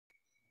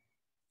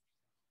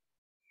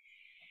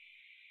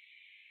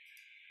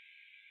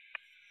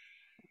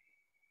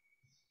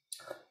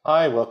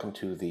Hi, welcome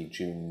to the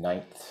June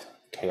 9th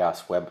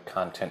Chaos Web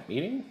Content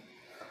Meeting.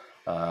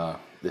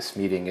 This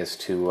meeting is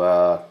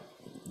to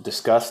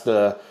discuss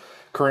the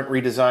current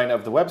redesign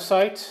of the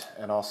website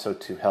and also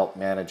to help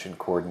manage and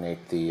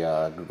coordinate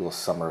the Google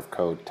Summer of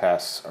Code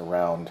tasks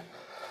around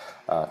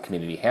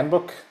Community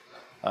Handbook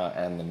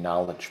and the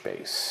knowledge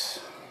base.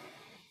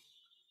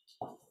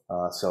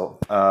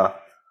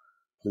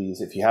 Please,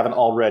 if you haven't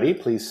already,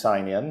 please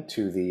sign in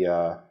to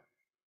the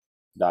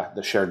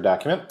shared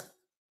document.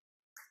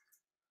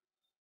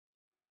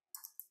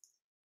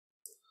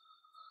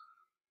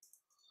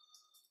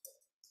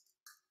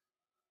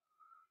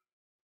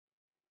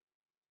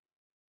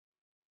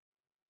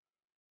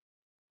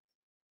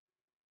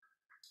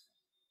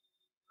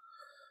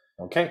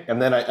 Okay,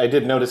 and then I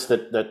did notice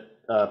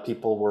that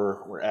people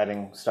were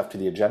adding stuff to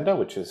the agenda,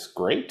 which is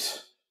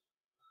great.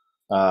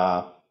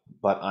 But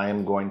I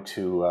am going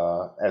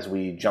to, as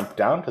we jump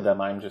down to them,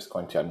 I'm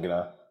going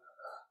to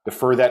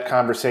defer that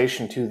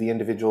conversation to the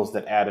individuals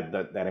that added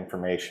that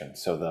information.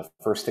 So the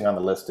first thing on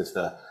the list is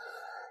the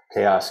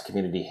Chaos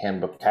Community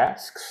Handbook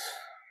tasks.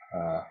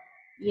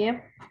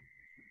 Yep,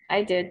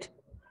 I did.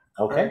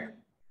 Okay.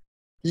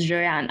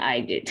 Zoya and I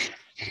did.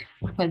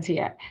 But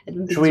yeah, I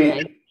don't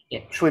think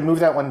Should we move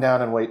that one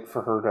down and wait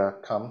for her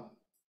to come?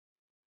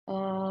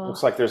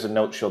 Looks like there's a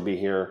note she'll be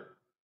here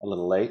a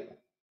little late.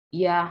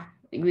 Yeah,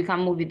 we can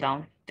move it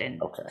down then.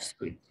 Okay.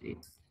 Okay.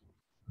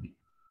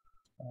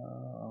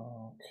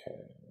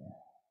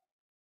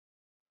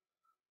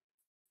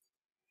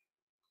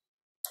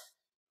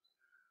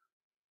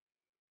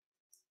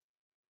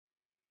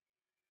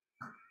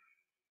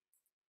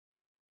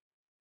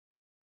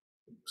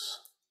 Oops.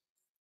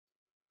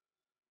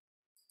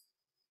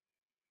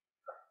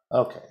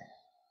 Okay.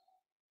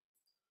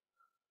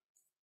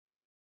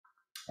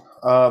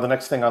 The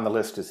next thing on the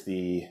list is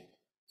the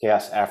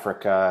Chaos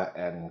Africa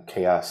and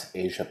Chaos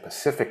Asia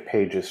Pacific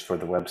pages for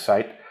the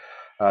website.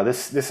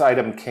 This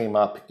item came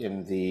up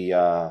in the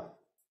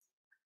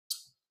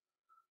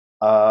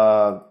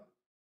I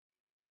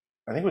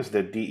think it was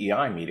the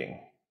DEI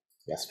meeting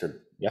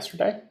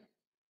yesterday.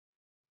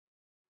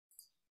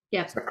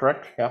 Yeah. Is that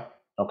correct? Yeah.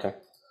 Okay.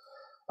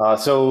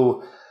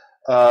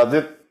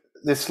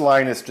 This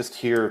line is just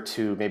here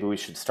to maybe we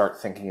should start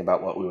thinking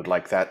about what we would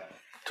like that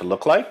to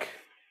look like,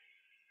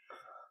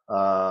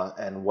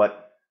 and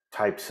what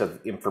types of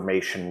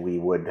information we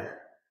would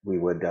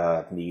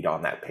need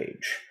on that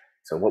page.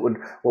 So what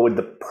would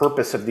the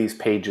purpose of these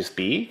pages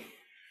be?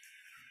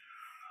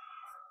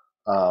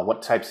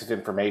 What types of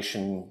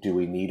information do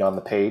we need on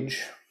the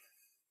page?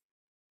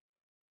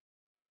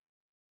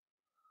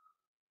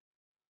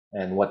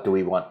 And what do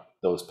we want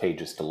those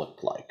pages to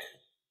look like?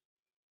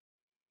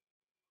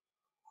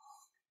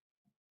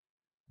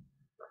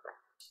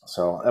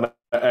 So, and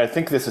I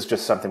think this is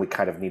just something we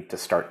kind of need to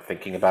start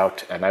thinking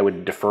about, and I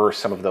would defer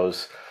some of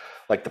those,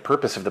 like the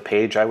purpose of the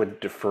page, I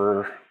would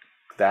defer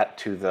that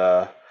to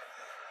the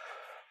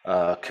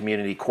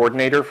community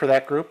coordinator for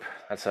that group.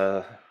 That's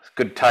a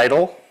good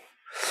title.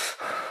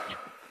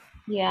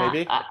 Yeah,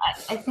 maybe.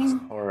 I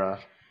think or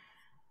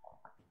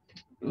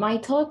my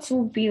thoughts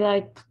would be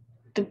like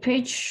the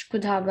page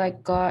could have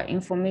like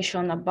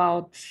information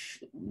about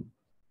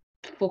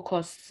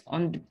focus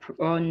on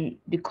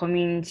the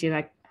community,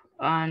 like,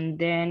 and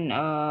then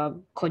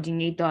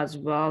coordinator as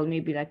well,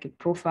 maybe like a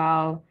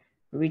profile,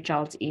 reach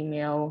out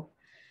email.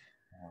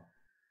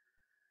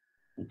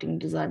 I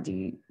think those are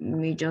the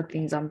major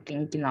things I'm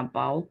thinking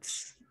about.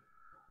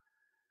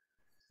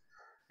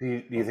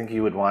 do you think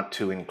you would want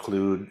to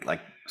include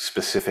like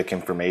specific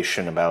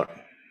information about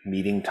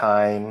meeting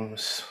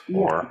times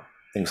or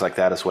things like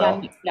that as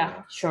well?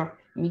 Yeah, sure.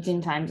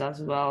 Meeting times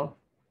as well.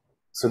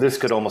 So this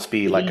could almost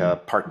be like a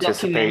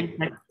participate,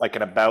 Document, like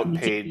an about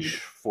meeting. page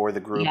for the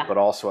group, Yeah. but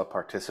also a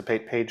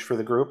participate page for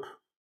the group.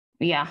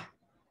 Yeah.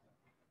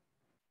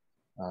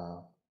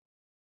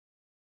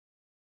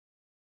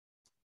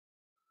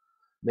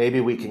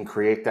 Maybe we can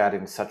create that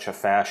in such a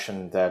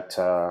fashion that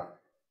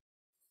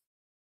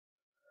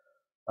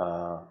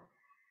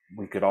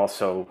we could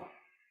also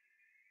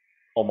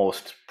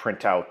almost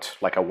print out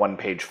like a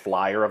one-page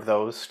flyer of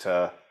those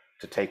to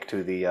take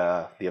to the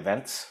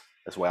events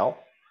as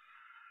well.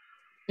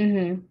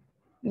 Mm-hmm.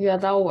 Yeah,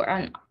 that would,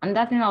 and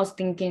that thing I was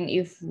thinking,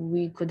 if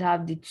we could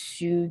have the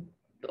two,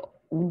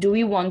 do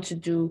we want to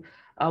do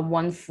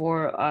one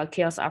for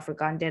Chaos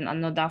Africa and then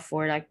another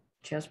for like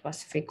Chaos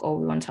Pacific, or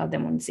we want to have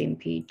them on the same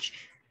page?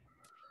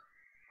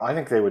 I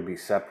think they would be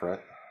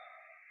separate.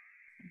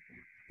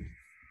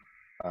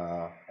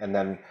 And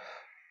then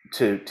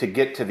to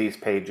get to these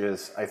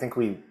pages, I think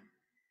we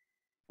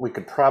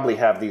could probably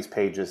have these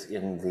pages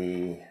in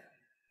the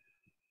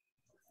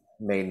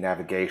main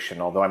navigation,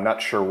 although I'm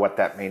not sure what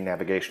that main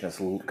navigation is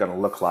going to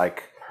look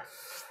like.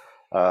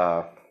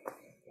 But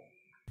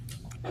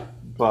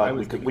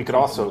we could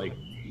also like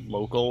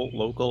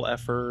local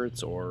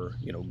efforts, or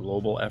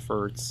global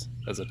efforts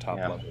as a top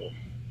level,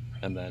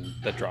 and then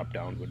the drop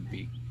down would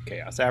be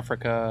Chaos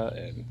Africa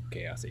and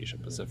Chaos Asia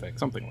Pacific,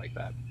 something like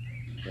that.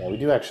 Yeah, we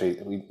do actually.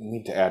 We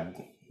need to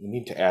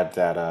add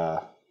that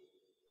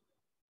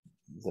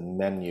the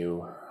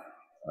menu,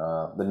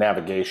 the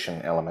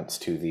navigation elements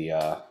to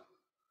the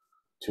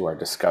to our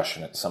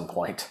discussion at some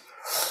point.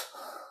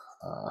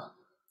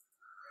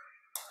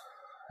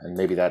 And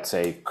maybe that's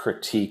a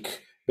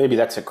critique. Maybe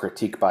that's a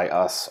critique by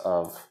us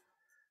of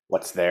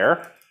what's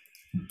there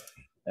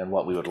and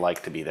what we would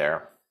like to be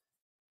there.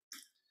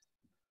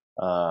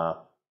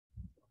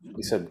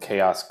 We said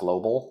Chaos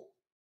Global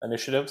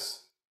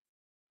initiatives.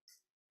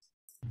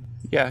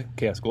 Yeah,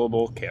 Chaos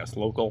Global, Chaos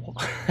Local.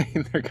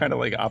 They're kind of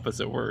like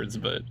opposite words,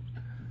 but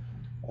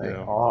They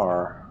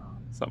are.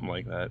 something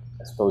like that.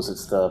 I suppose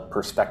it's the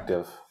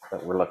perspective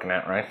that we're looking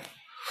at, right?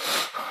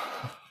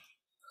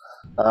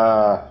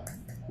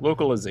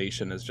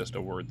 Localization is just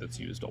a word that's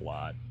used a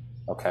lot.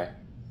 Okay.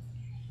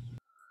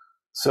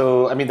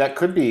 So, I mean, that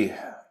could be.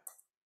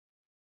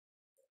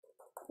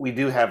 We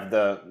have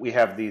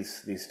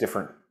these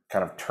different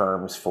kind of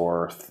terms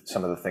for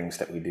some of the things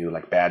that we do,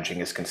 like badging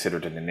is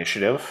considered an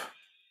initiative.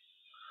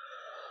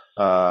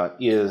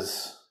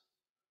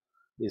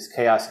 Is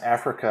Chaos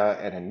Africa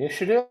an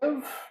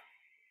initiative?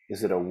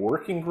 Is it a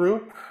working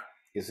group?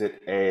 Is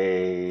it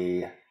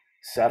a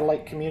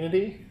satellite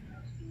community?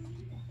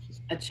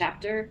 A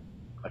chapter?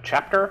 A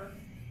chapter?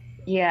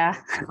 Yeah,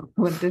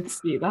 we did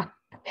see that.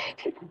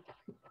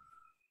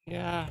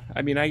 Yeah,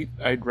 I mean,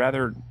 I'd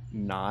rather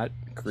not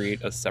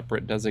create a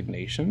separate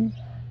designation.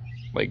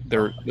 Like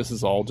this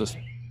is all just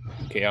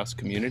Chaos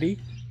community,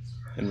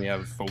 and we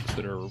have folks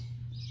that are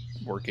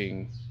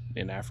working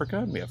in Africa,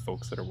 and we have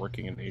folks that are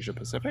working in Asia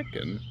Pacific,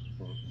 and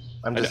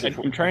I'm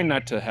trying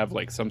not to have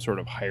like some sort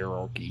of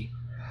hierarchy.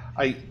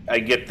 I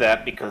get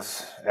that,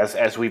 because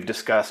as we've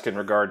discussed in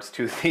regards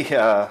to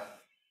the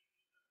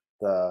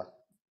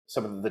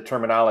some of the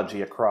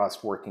terminology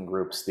across working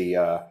groups,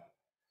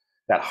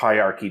 that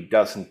hierarchy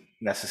doesn't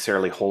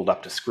necessarily hold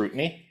up to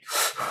scrutiny.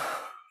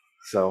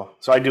 So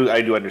I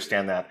do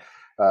understand that,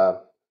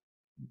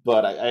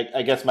 but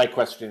I guess my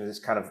question is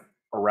kind of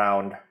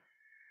around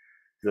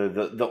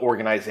the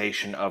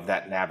organization of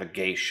that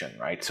navigation,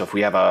 right? So if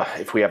we have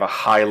a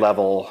high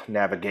level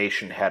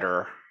navigation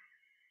header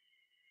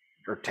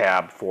or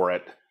tab for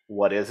it,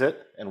 what is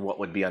it, and what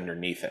would be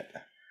underneath it?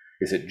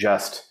 Is it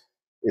just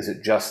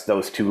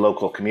those two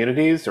local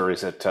communities, or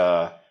is it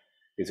the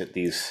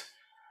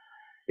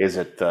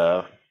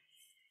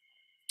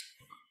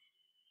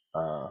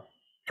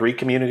three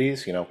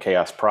communities? You know,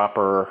 Chaos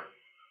proper,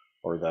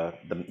 or the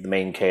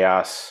main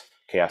Chaos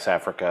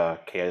Africa,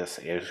 Chaos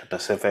Asia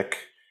Pacific.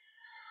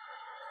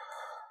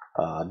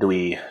 Do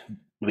we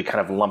kind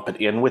of lump it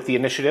in with the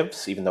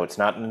initiatives, even though it's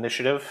not an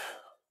initiative?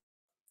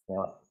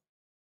 Yeah.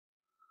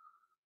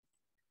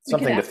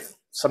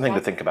 Something to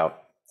think about.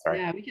 Sorry.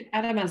 Yeah, we could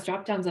add them as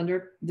drop downs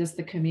under just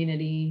the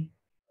community.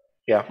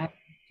 Yeah.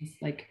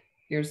 Just like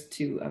here's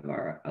two of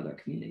our other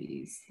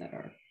communities that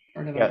are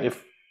part of. Yeah.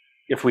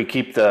 If we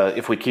keep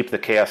the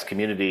Chaos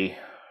community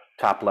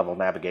top level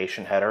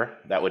navigation header,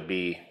 that would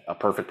be a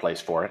perfect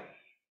place for it.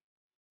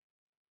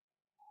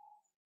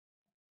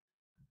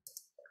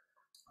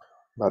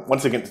 But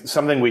once again,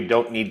 something we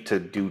don't need to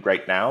do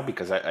right now,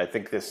 because I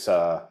think this.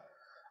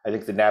 I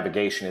think the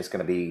navigation is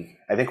going to be.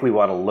 I think we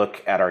want to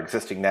look at our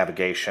existing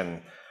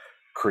navigation,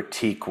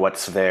 critique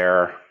what's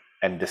there,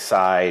 and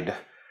decide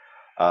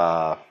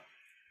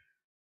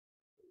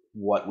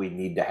what we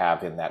need to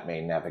have in that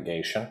main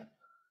navigation.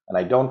 And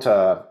I don't,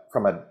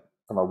 from a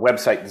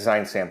website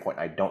design standpoint,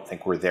 I don't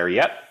think we're there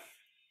yet.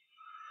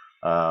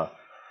 The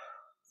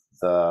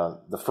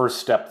first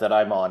step that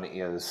I'm on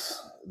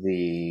is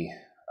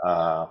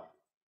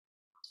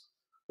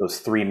those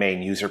three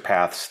main user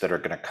paths that are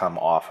going to come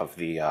off of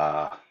the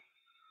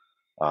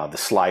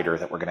slider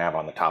that we're going to have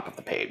on the top of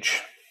the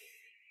page.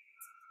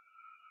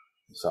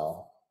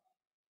 So,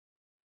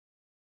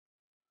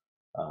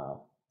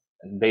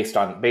 based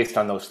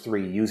on those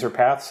three user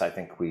paths, I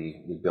think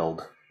we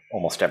build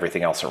almost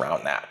everything else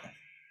around that.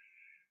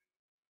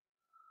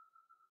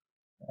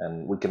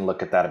 And we can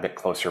look at that a bit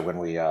closer when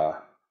we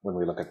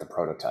look at the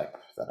prototype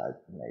that I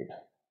made.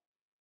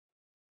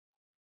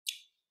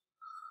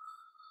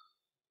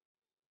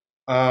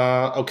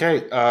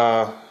 Okay,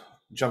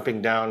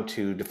 jumping down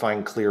to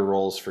define clear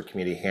roles for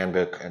community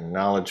handbook and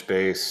knowledge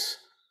base.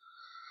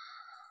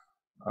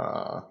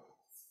 I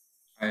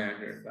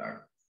added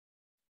that.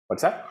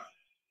 What's that?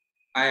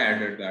 I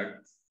added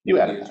that. You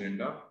to added the that.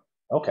 agenda.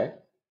 Okay,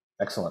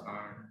 excellent.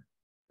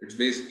 It's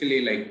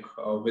basically like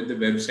with the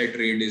website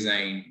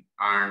redesign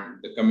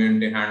and the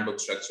community handbook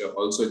structure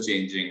also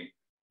changing,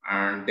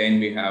 and then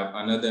we have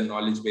another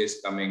knowledge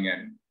base coming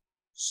in.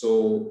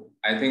 So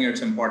I think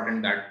it's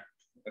important that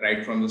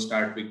right from the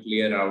start we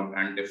clear out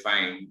and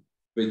define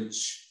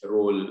which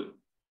role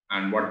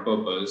and what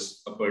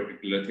purpose a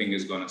particular thing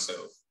is going to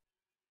serve.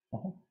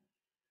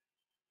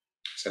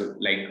 So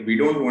like we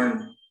don't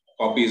want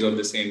copies of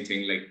the same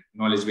thing. Like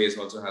knowledge base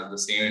also has the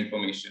same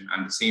information,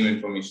 and the same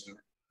information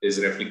is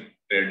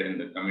reflected in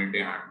the community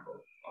handbook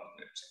or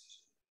website.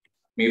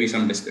 Maybe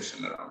some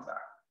discussion around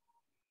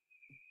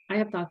that. I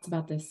have thoughts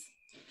about this.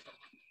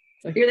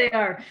 So here they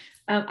are.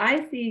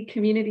 I see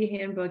community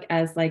handbook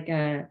as like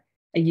a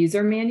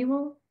user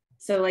manual.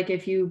 So like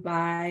if you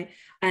buy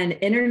an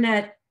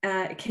internet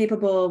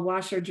capable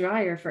washer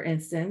dryer, for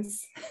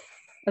instance,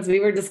 as we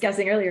were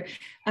discussing earlier,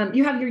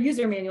 you have your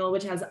user manual,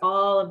 which has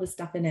all of the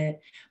stuff in it.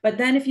 But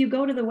then if you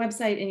go to the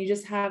website and you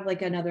just have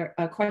like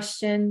a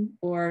question,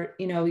 or,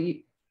 you know,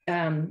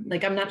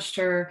 like, I'm not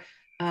sure,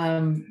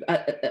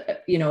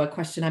 you know, a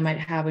question I might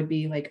have would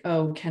be like,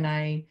 oh, can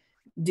I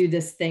do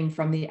this thing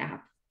from the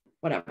app?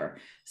 Whatever.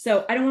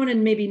 So I don't want to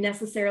maybe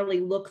necessarily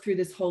look through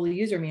this whole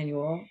user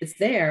manual. It's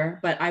there,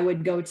 but I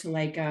would go to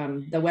like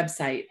the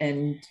website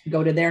and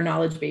go to their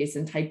knowledge base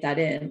and type that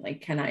in,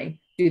 like, can I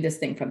do this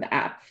thing from the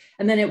app?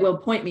 And then it will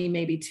point me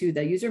maybe to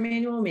the user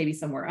manual, maybe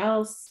somewhere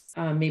else,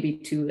 maybe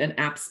to an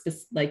app,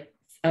 like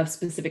a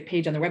specific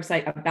page on the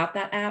website about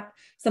that app,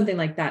 something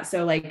like that.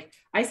 So like,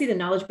 I see the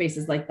knowledge base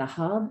as like the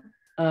hub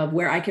of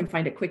where I can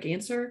find a quick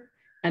answer.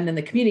 And then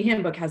the community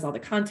handbook has all the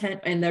content,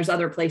 and there's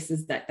other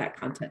places that that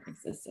content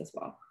exists as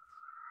well.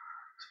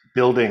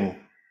 Building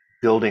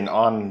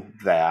on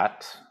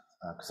that,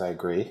 because I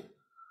agree,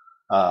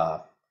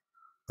 the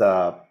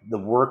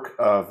work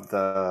of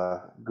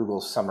the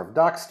Google Summer of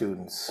Doc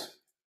students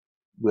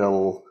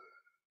will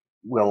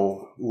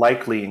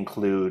likely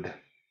include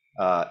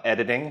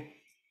editing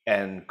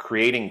and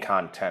creating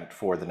content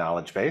for the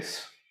knowledge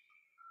base.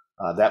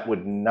 That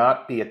would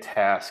not be a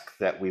task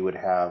that we would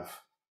have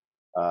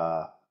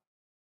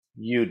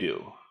you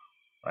do,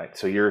 right?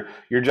 So your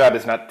job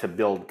is not to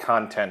build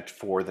content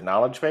for the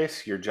knowledge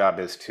base. Your job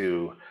is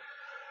to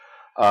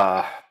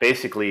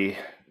basically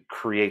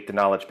create the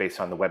knowledge base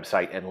on the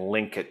website and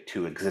link it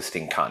to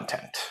existing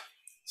content.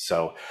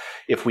 So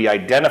if we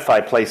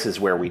identify places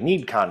where we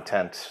need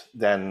content,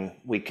 then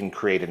we can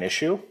create an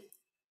issue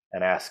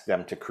and ask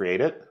them to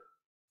create it.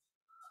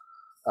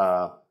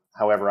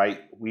 However,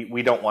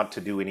 we don't want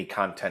to do any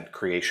content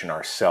creation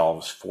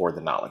ourselves for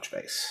the knowledge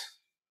base.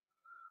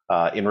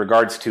 In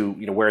regards to,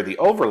 you know, where the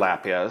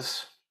overlap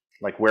is,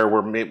 like where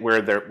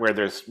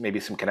there's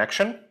maybe some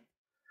connection,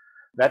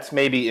 that's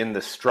maybe in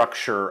the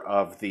structure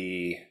of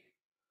the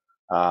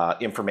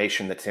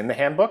information that's in the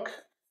handbook,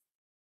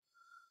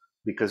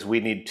 because we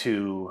need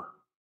to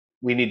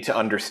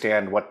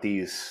understand what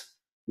these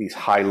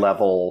high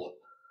level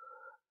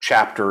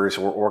chapters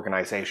or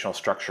organizational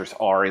structures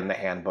are in the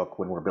handbook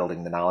when we're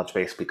building the knowledge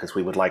base, because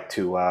we would like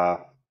the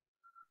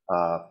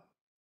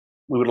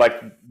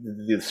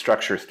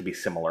structures to be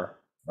similar,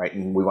 right?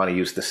 And we want to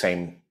use the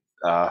same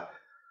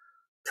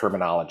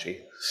terminology.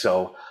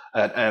 So,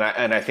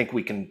 and I think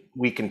we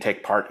can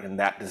take part in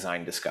that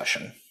design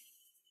discussion,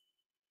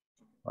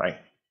 right?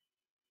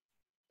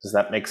 Does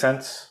that make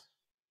sense?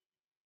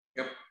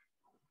 Yep.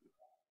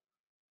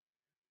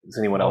 Does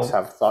anyone else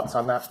have thoughts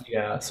on that?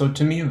 Yeah, so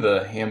to me,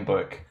 the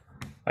handbook,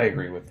 I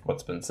agree with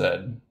what's been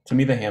said. To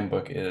me, the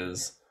handbook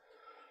is,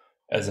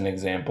 as an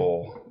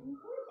example,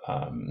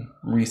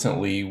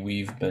 recently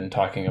we've been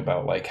talking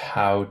about like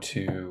how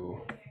to,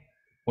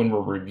 when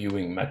we're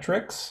reviewing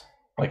metrics,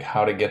 like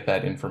how to get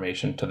that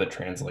information to the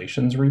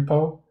translations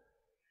repo.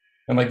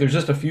 And like, there's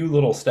just a few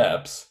little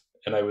steps,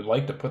 and I would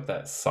like to put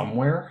that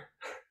somewhere.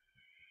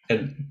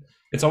 And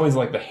it's always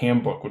like the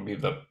handbook would be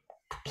the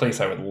place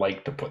I would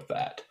like to put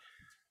that.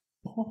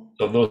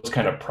 So those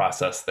kind of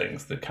process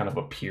things that kind of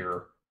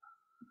appear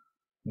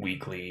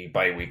weekly,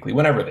 bi-weekly,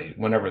 whenever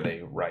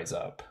they rise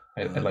up.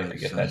 I'd like to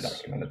get that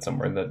documented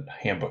somewhere, and the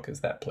handbook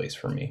is that place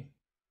for me.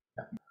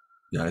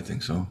 Yeah, I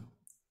think so.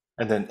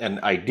 And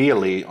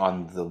ideally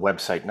on the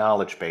website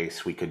knowledge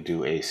base, we could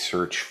do a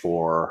search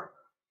for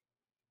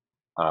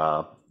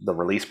the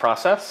release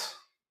process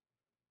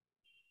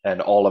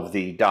and all of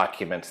the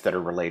documents that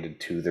are related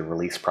to the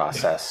release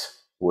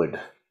process would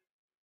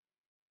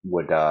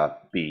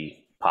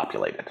be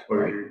populated.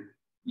 Right?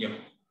 Yeah.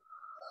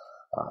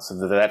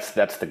 So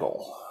that's the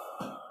goal.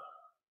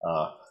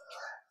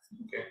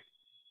 Okay.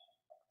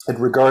 And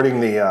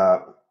regarding the,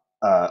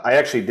 I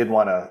actually did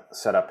want to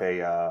set up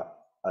a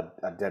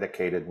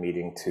dedicated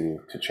meeting to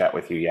chat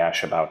with you,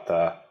 Yash, about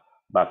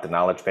the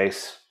knowledge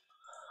base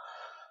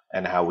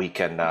and how we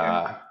can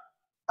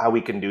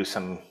do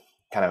some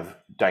kind of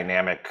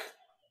dynamic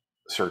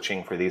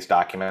searching for these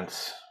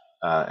documents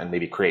and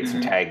maybe create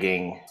some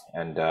tagging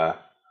and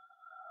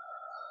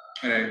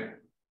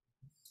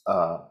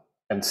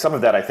and some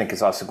of that I think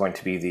is also going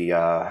to be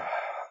the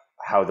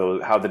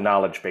how the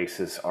knowledge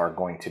bases are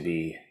going to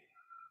be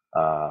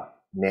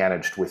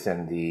managed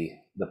within the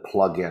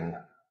plugin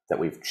that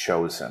we've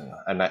chosen.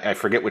 And I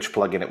forget which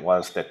plugin it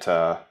was that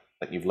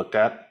you've looked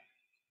at.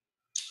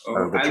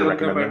 Or that you're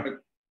recommending.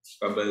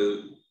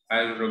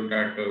 I looked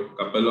at a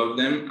couple of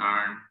them,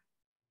 and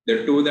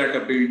the two that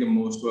appealed the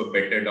most were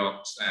Better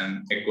Docs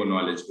and Echo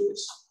Knowledge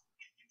Base.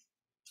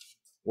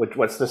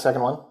 What's the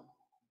second one?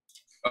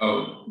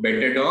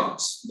 Better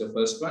Docs, the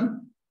first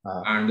one,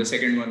 and the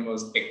second one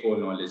was Echo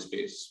Knowledge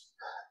Base.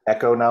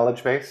 Echo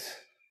Knowledge Base?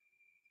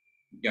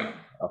 Yeah.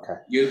 Okay.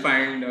 You'll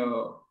find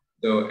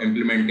the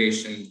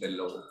implementation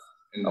below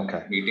in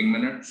the meeting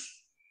minutes.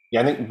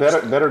 Yeah, I think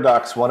Better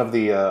Docs, one of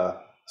the,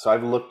 so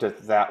I've looked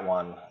at that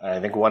one, and I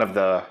think one of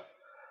the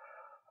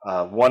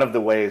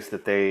ways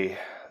that they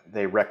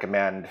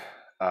recommend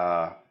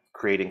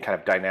creating kind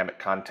of dynamic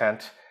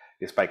content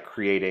is by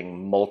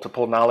creating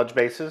multiple knowledge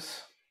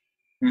bases,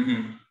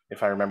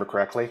 if I remember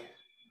correctly.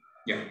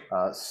 Yeah.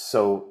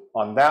 So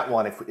on that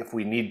one, if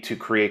we need to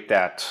create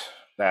that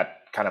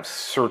kind of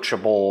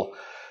searchable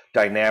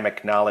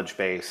dynamic knowledge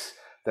base,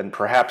 then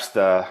perhaps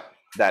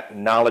that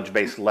knowledge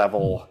base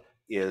level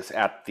is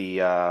at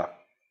the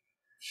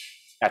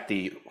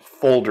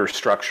folder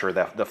structure,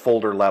 the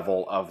folder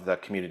level of the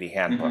community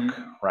handbook,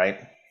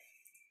 right?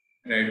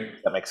 Right.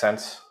 That makes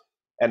sense.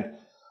 And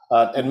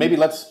maybe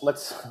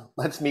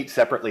let's meet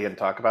separately and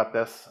talk about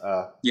this.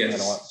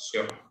 Yes,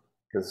 sure.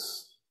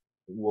 Because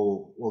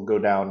we'll go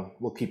down.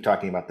 We'll keep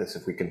talking about this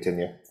if we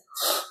continue.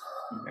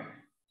 Okay.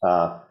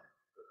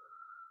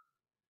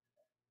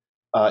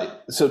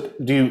 So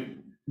do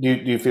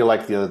you feel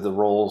like the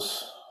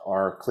roles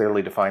are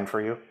clearly defined for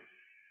you?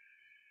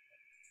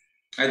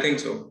 I think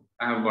so.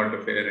 I have got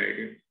a fair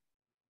idea.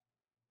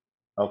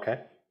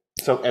 Okay.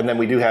 So, and then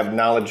we do have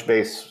knowledge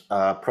base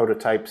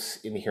prototypes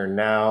in here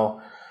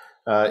now.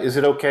 Is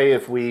it okay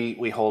if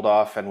we hold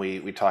off and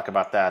we talk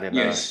about that in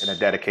a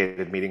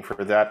dedicated meeting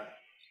for that?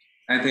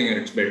 I think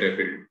it's better if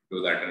we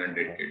do that in a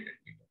dedicated meeting.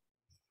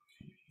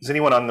 Does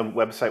anyone on the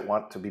website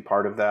want to be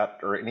part of that,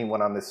 or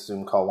anyone on this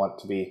Zoom call want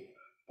to be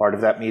part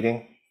of that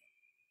meeting?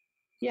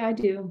 Yeah, I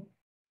do.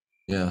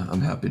 Yeah,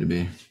 I'm happy to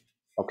be.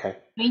 Okay.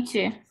 Me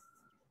too.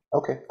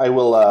 Okay. I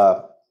will.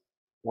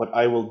 What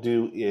I will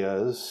do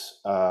is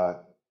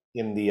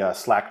in the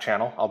Slack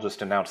channel, I'll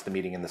just announce the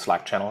meeting in the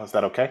Slack channel. Is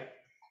that okay?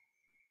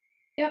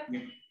 Yep.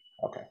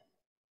 Okay.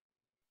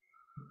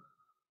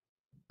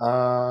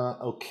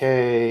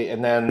 Okay,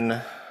 and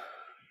then,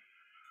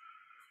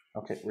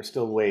 okay, we're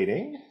still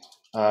waiting.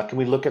 Can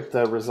we look at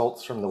the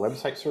results from the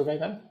website survey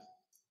then?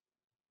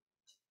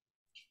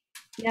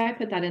 Yeah, I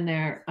put that in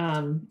there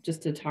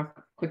just to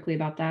talk quickly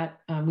about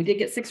that. We did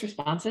get 6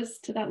 responses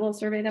to that little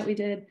survey that we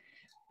did.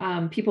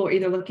 People are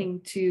either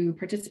looking to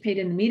participate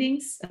in the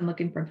meetings and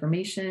looking for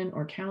information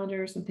or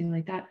calendar or something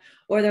like that,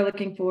 or they're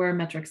looking for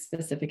metric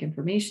specific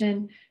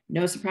information.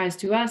 No surprise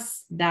to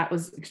us, that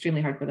was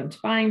extremely hard for them to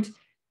find.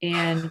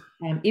 And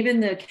even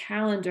the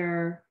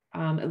calendar,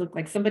 it looked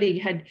like somebody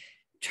had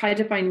tried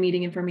to find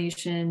meeting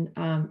information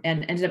and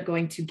ended up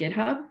going to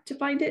GitHub to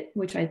find it,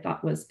 which I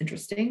thought was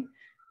interesting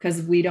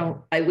because we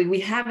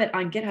have it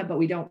on GitHub, but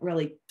we don't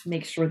really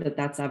make sure that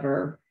that's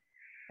ever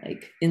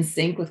like in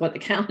sync with what the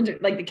calendar,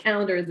 like the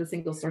calendar is a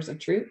single source of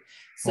truth.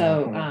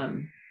 So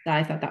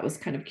I thought that was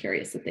kind of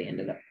curious that they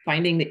ended up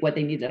finding what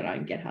they needed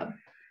on GitHub,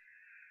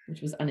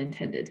 which was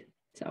unintended.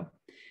 So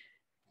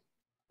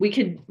we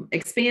could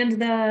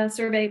expand the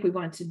survey if we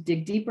want to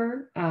dig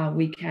deeper.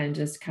 We can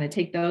just kind of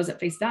take those at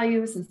face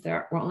value since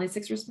there were only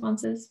 6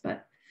 responses,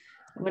 but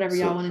whatever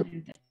y'all want to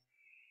do.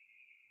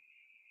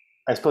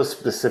 I suppose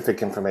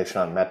specific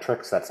information on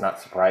metrics, that's not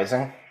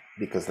surprising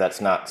because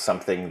that's not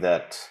something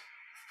that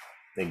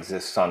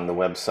exists on the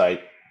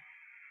website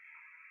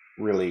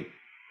really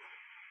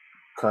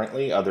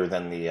currently, other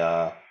than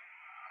the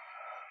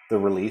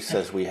release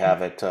as we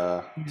have it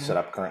set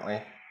up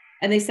currently.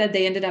 And they said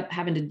they ended up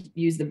having to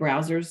use the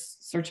browser's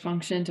search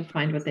function to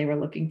find what they were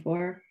looking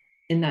for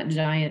in that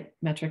giant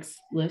metrics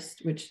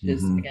list, which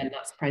is again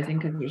not surprising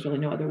because there's really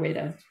no other way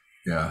to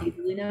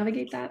easily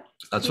navigate that.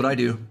 That's what I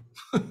do.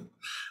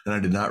 And I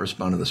did not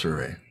respond to the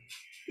survey.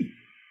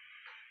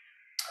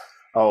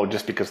 Oh,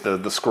 just because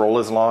the scroll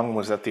is long,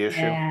 was that the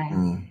issue?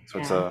 Yeah. So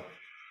it's a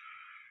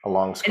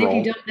long scroll. And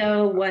if you don't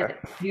know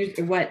what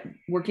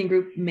working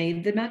group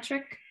made the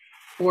metric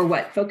or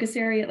what focus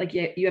area, like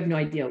you have no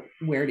idea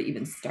where to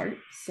even start.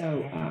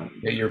 So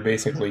yeah, you're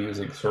basically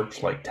using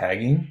search like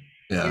tagging.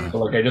 Yeah. So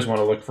like I just want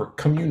to look for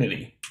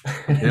community.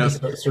 Yeah.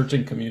 Start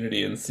searching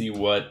community and see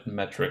what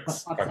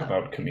metrics talk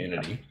about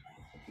community.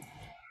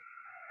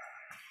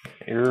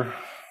 You're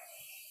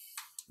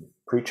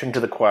preaching to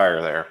the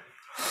choir there.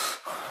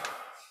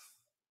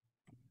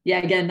 Yeah,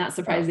 again, not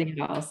surprising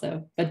at all.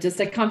 So, but just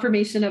a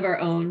confirmation of our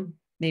own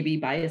maybe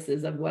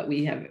biases of what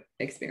we have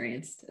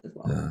experienced as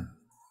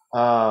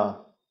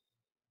well.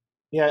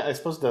 Yeah, I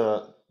suppose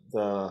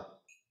the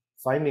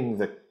finding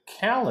the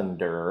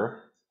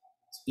calendar,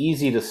 it's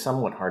easy to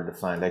somewhat hard to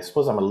find. I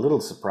suppose I'm a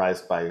little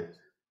surprised by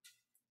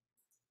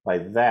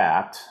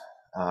that,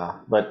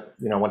 but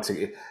you know, once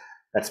again,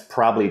 that's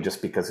probably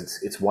just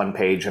because it's one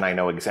page and I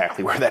know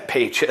exactly where that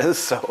page is.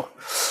 So.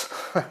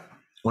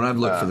 When I've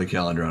looked for the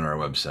calendar on our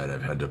website,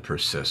 I've had to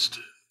persist.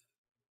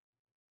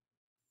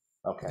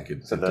 Okay. Like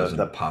it So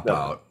doesn't pop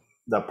out.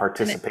 The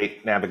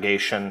participate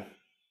navigation.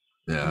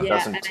 Yeah.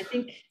 Yeah, and I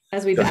think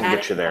as we've doesn't added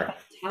get you there.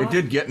 It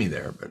did get me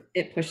there, but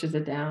it pushes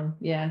it down.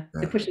 Yeah.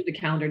 Yeah. It pushes the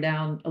calendar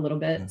down a little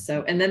bit.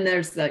 So, and then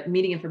there's the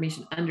meeting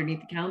information underneath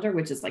the calendar,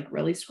 which is like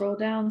really scroll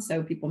down.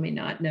 So people may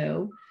not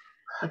know.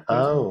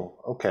 Oh,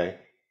 okay.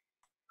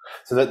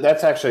 So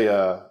that's actually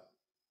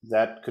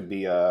that could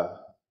be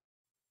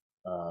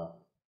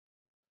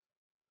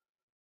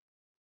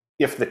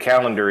if the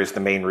calendar is the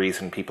main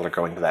reason people are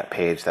going to that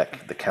page,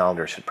 that the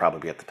calendar should probably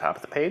be at the top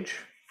of the page.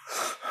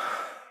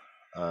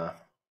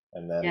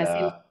 And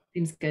then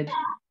seems good.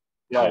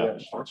 Yeah,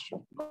 that's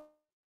true.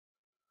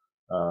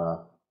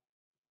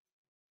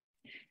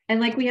 And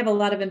like we have a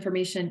lot of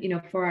information,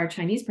 for our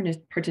Chinese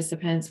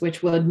participants,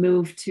 which would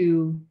move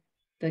to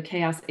the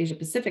CHAOSS Asia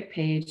Pacific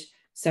page.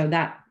 So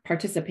that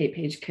participate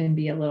page can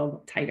be a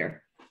little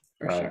tighter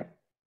for Right. sure.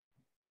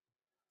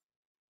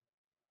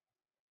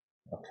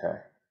 Okay.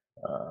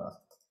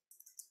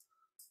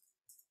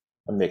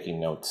 I'm making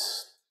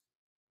notes.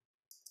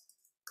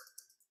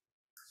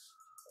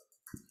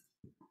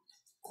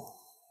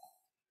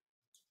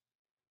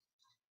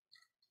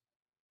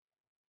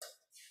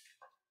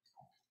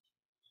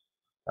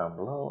 Down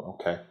below,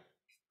 okay.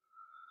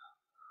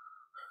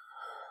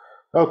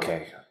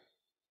 Okay.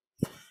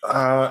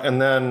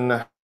 And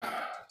then,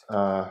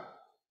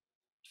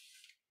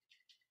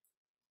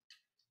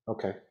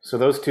 okay, so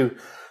those two,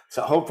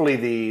 so hopefully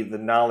the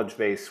knowledge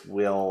base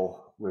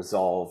will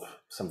resolve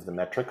some of the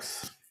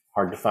metrics,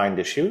 hard to find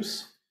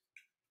issues.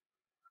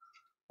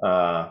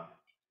 And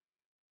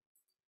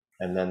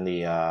then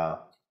the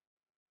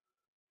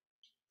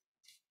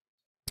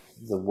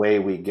way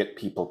we get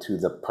people to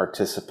the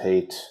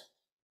participate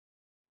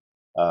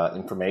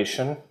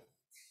information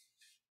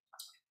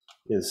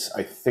is,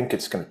 I think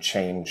it's going to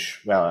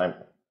change. Well,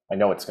 I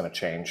know it's going to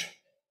change,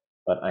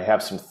 but I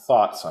have some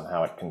thoughts on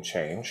how it can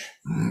change.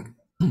 And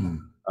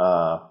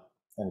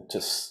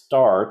to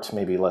start,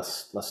 maybe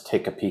let's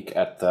take a peek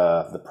at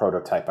the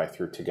prototype I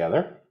threw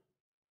together.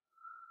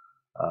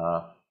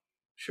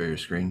 Share your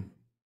screen.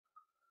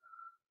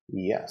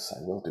 Yes,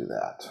 I will do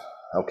that.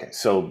 Okay,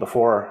 so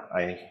before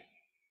I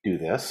do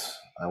this,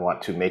 I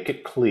want to make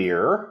it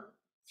clear.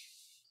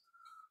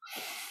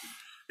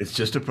 It's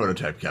just a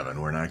prototype,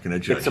 Kevin. We're not going to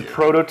judge. It's a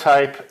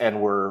prototype,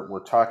 and we're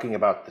talking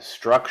about the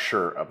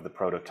structure of the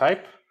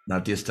prototype,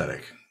 not the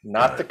aesthetic,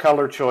 not the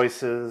color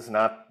choices,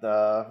 not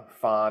the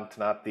font,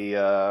 not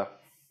the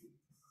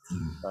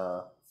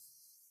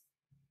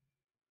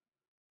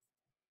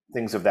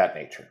things of that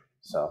nature.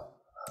 So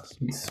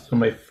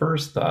my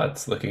first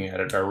thoughts looking at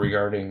it are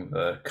regarding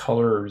the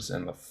colors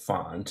and the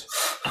font.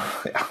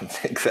 Yeah,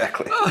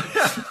 exactly.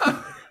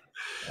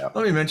 Yep.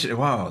 Let me mention,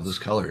 wow, those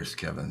colors,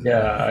 Kevin.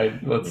 Yeah,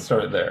 let's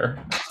start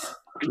there.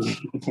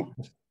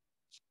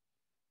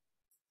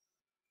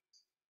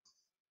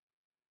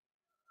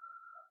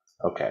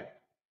 Okay,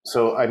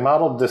 so I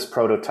modeled this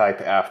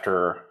prototype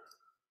after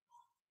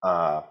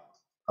a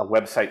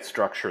website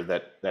structure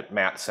that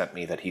Matt sent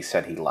me that he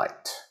said he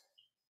liked.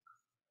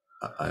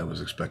 I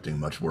was expecting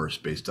much worse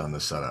based on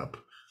the setup.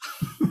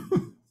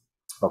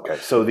 Okay,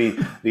 so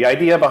the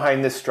idea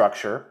behind this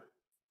structure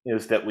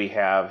is that we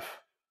have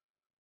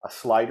a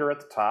slider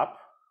at the top,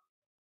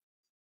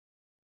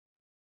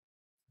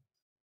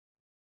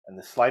 and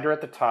the slider at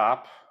the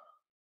top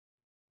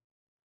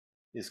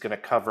is going to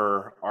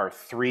cover our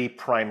 3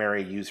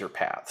 primary user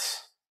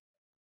paths,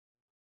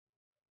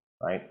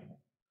 right?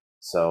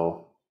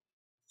 So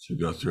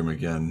go through them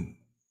again.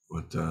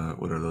 What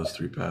are those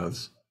 3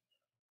 paths?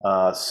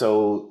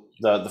 So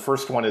the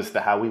first one is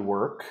the how we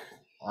work.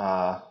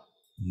 Right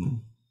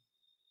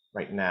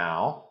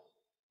now,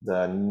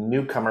 the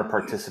newcomer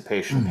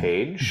participation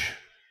page.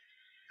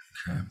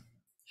 Okay.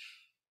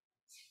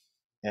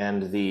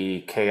 And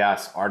the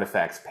CHAOSS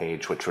artifacts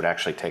page, which would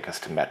actually take us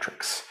to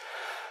metrics.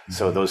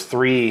 So those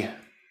three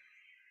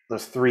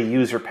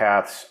user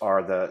paths are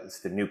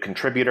it's the new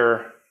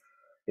contributor,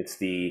 it's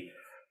the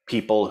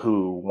people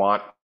who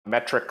want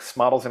metrics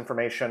models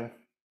information,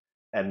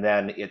 and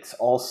then it's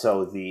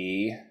also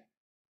the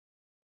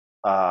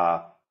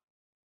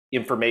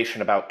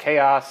information about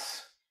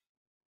CHAOSS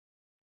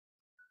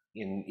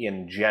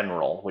in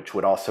general, which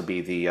would also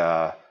be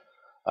the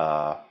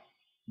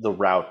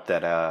route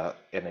that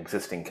an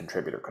existing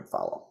contributor could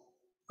follow.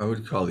 I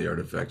would call the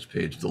artifacts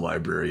page the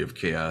library of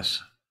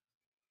CHAOSS.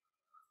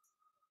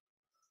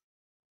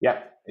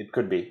 Yeah, it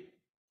could be.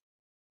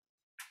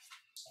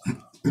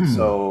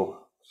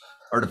 So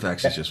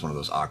artifacts is just one of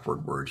those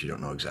awkward words. You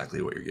don't know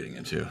exactly what you're getting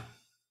into.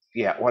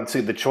 Yeah, once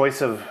the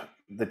choice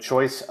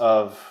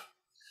of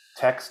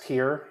text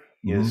here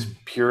is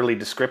purely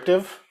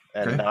descriptive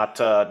and not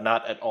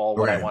at all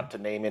what I want to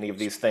name any of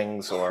these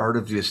things, or part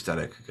of the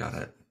aesthetic. Got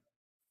it.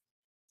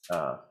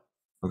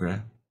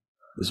 Okay,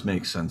 this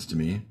makes sense to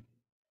me.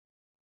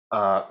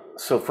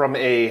 So from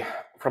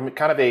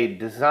kind of a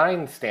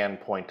design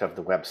standpoint of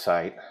the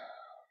website,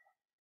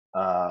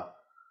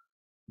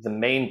 the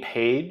main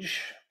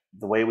page,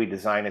 the way we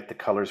design it, the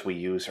colors we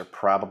use are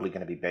probably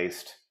going to be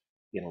based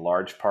in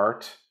large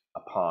part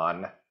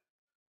upon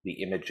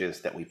the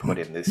images that we put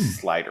in these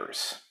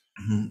sliders.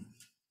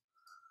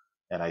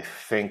 And I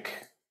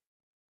think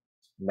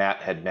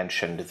Matt had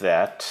mentioned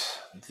that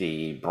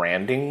the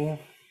branding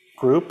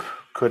group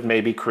could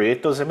maybe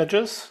create those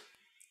images.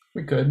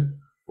 We could.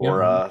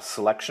 Or a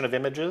selection of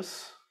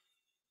images.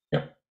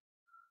 Yep.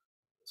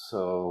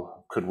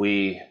 So could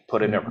we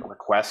put in a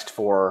request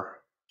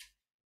for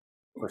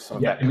some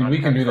of that? I mean, we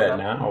can do that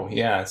now.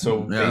 Yeah.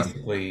 So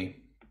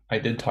basically, I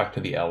did talk to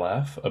the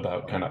LF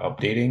about kind of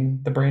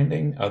updating the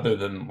branding, other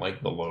than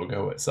like the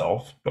logo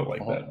itself, but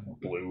like that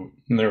blue.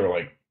 And they were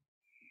like,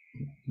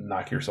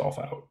 "Knock yourself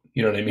out."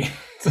 You know what I mean?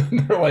 So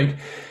they're like,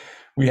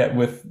 we had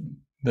with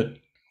the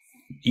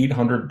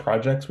 800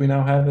 projects we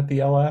now have at the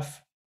LF,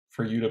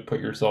 for you to put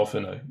yourself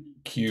in a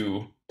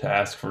queue to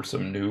ask for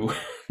some new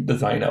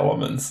design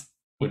elements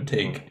would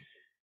take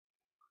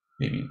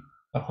maybe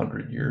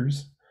 100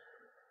 years.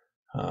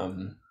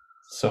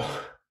 So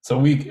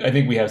I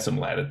think we have some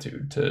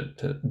latitude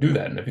to do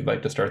that, and if you'd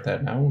like to start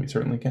that now, we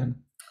certainly can.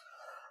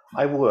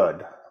 I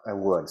would.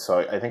 So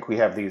I think we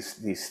have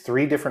these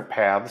three different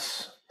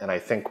paths, and I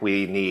think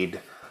we need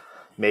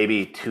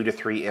maybe 2 to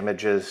 3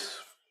 images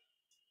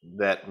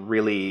that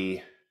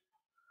really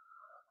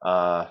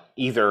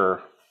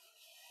either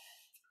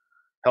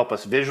help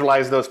us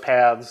visualize those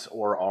paths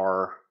or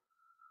are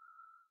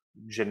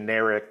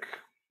generic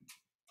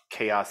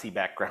chaosy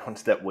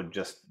backgrounds that would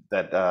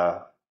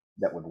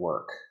that would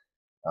work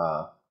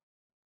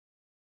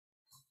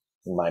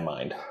in my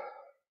mind.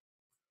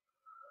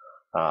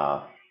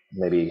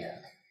 Maybe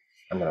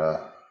I'm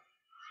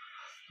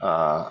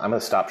gonna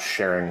stop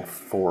sharing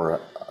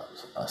for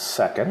a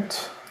second,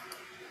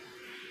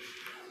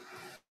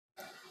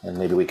 and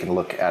maybe we can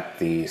look at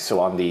the, so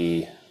on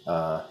the,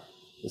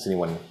 is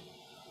anyone,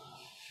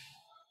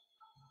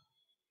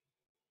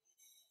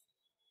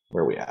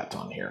 where are we at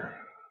on here?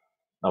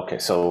 Okay,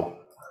 so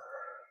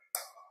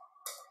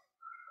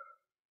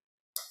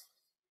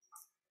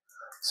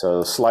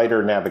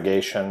slider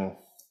navigation.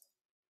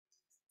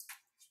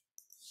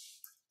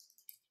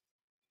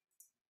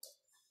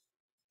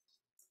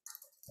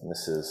 And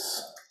this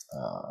is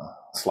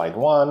slide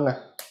 1,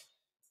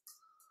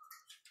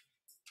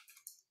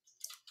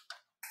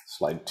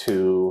 slide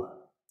 2,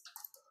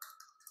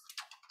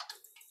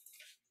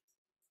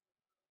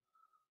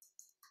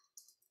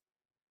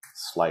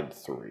 slide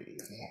 3.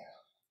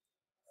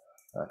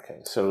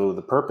 Okay, so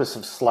the purpose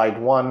of slide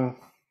 1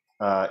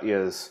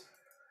 is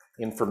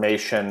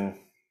information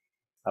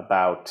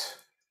about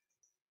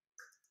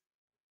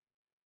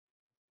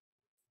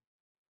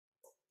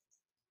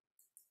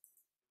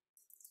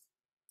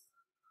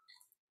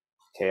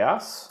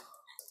chaos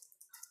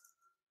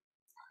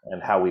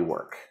and how we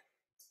work.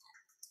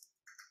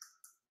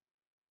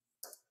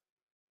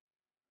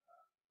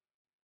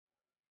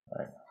 All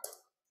right.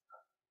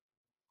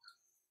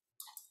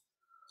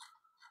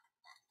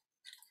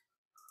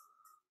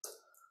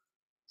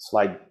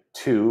 Slide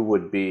 2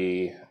 would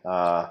be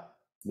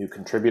new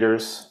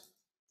contributors,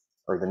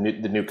 or the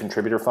new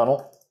contributor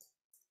funnel.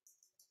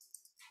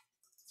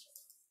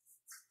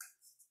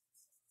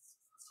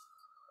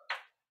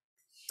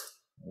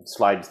 And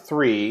slide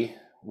 3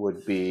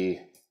 would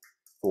be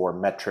for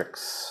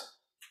metrics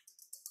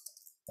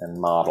and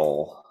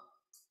model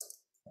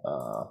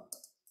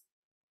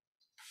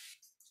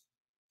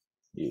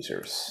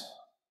users.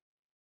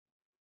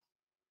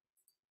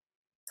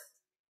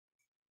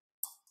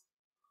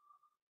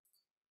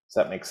 Does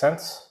that make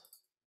sense?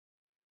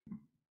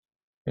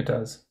 It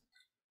does.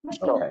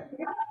 Okay.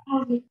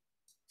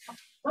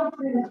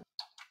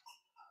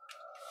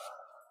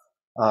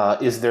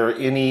 Is there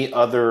any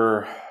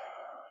other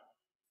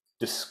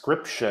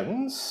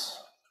descriptions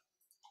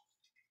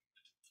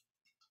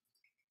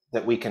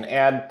that we can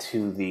add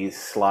to these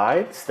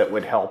slides that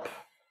would help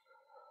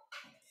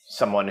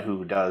someone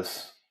who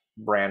does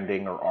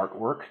branding or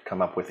artwork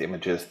come up with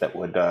images that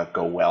would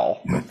go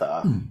well with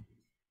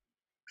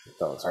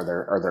those? Are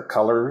there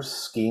colors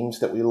schemes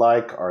that we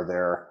like? Are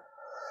there,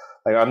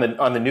 like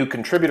on the new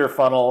contributor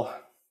funnel,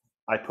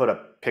 I put a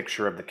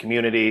picture of the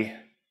community.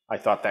 I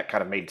thought that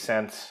kind of made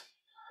sense.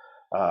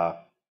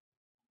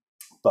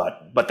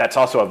 But that's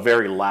also a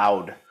very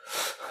loud,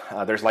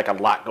 there's like a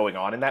lot going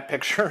on in that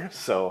picture.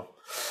 So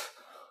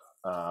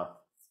okay,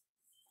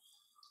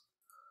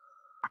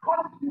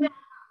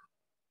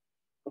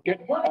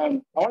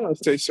 I want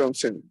to say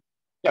something.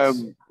 yes.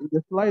 In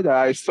the slide,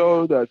 I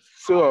saw that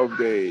 2 of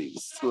the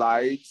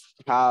slides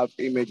have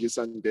images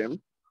on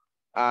them.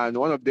 And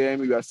one of them,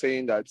 we are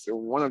saying that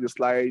one of the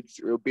slides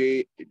will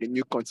be the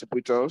new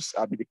contributors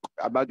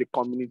about the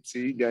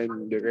community.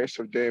 Then the rest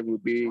of them will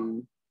be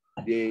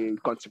the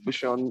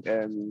contribution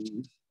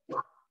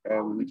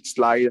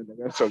slide and the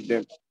rest of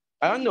them.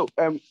 I don't know.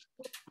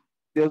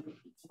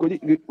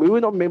 Will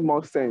it not make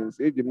more sense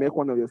if you make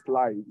one of the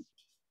slides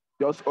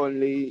just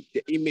only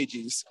the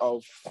images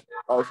of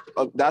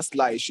that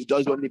slide should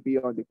just only be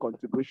on the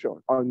contribution,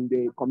 on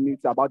the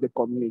community, about the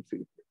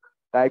community.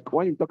 Like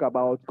when you talk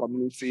about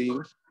community,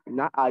 you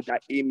now add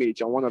that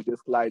image on one of the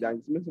slides, and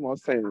it makes more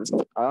sense.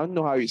 I don't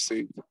know how you say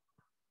it.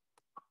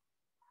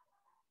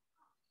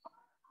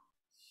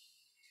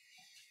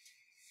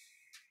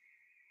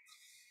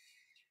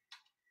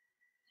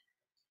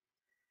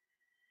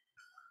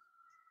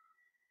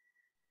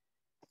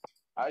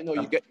 I know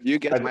you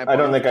get my point. I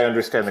don't think I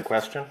understand the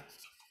question.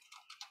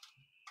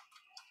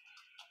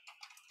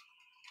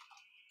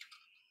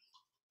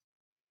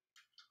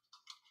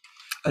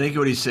 I think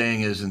what he's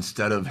saying is,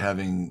 instead of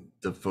having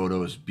the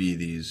photos be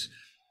these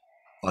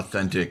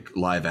authentic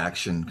live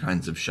action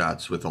kinds of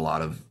shots with a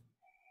lot of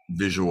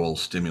visual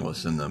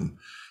stimulus in them,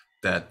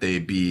 that they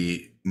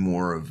be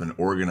more of an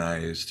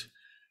organized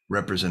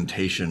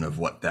representation of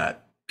what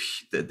that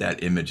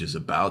that image is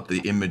about.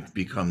 The image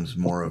becomes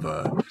more of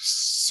a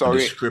Sorry.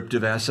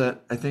 descriptive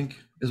asset, I think,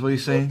 is what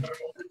he's saying.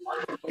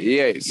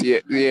 Yes.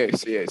 Yep.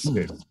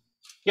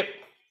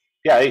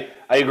 Yeah,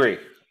 I agree.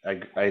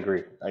 I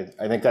agree.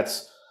 I think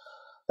that's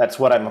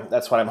what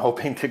I'm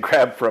hoping to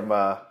grab from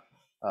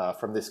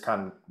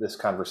this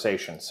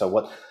conversation.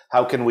 So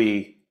how can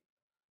we?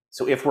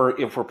 So if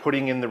we're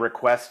putting in the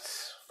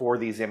requests for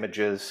these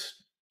images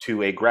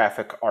to a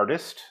graphic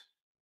artist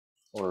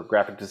or a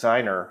graphic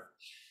designer,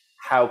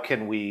 how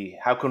can we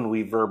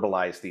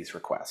verbalize these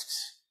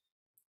requests?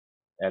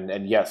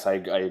 And yes, I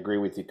agree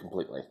with you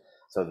completely.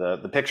 So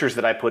the pictures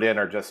that I put in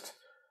are just,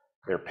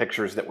 they're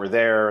pictures that were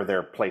there,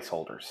 they're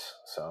placeholders.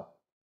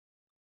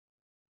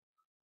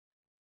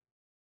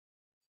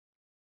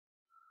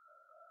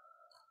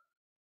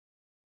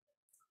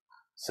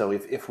 So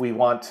if we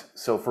want,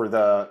 so for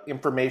the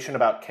information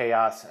about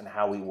CHAOSS and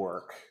how we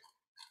work,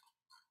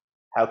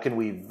 how can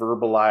we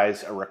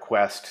verbalize a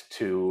request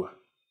to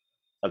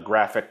a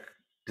graphic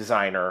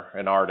designer,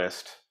 an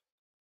artist,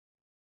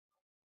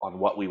 on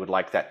what we would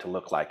like that to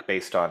look like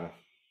based on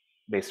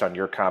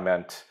your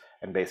comment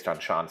and based on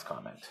Sean's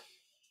comment?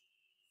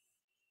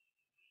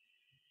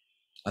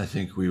 I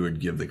think we would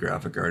give the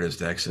graphic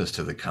artist access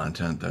to the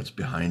content that's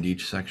behind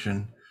each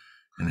section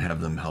and have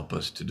them help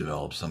us to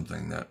develop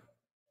something that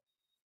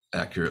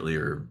accurately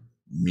or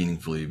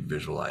meaningfully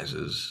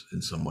visualizes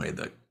in some way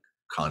the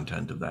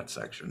content of that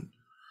section.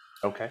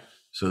 Okay.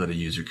 So that a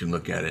user can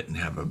look at it and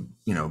have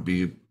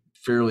be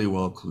fairly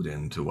well clued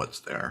into what's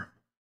there.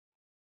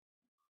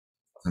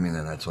 I mean,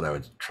 and that's what I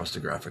would trust a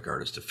graphic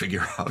artist to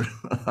figure out.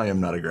 I am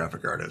not a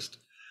graphic artist.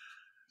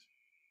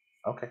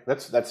 Okay,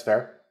 that's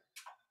fair.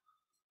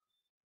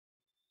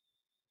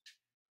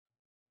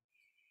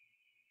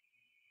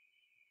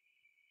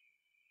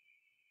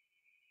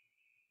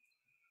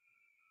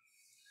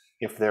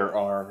 If there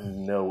are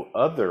no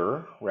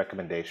other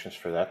recommendations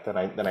for that,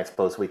 then I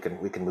suppose we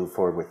can move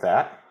forward with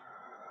that.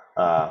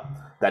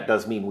 That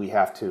does mean we'll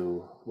have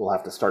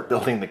to start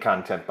building the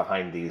content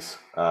behind these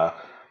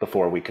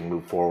before we can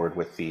move forward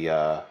with the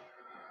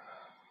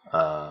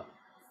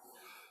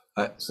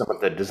some of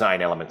the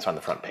design elements on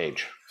the front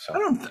page. So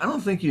I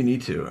don't think you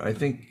need to. I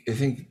think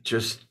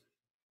just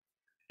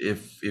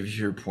if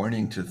you're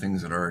pointing to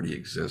things that already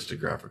exist, a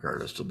graphic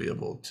artist will be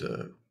able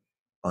to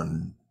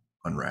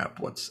unwrap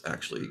what's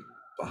actually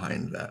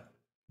behind that.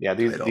 Yeah,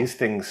 these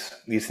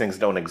things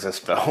don't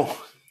exist though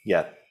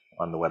yet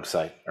on the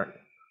website.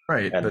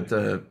 Right,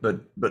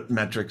 but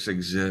metrics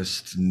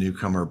exist,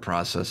 newcomer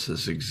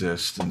processes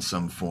exist in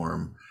some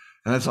form,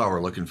 and that's all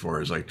we're looking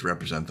for, is like to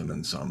represent them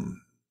in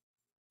some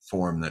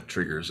form that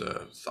triggers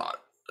a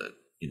thought that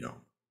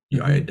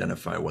you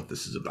identify what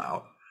this is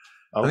about.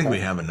 Okay. I think we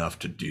have enough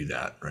to do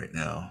that right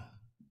now.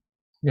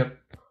 Yep.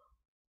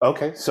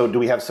 Okay, so do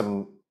we have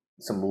some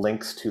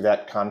links to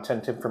that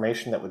content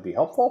information that would be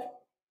helpful?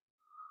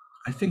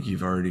 I think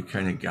you've already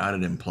kind of got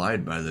it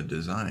implied by the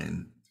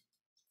design.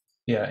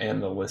 Yeah,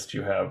 and the list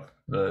you have,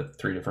 the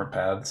 3 different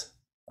paths.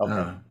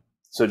 Okay.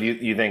 So do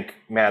you think,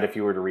 Matt, if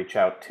you were to reach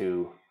out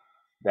to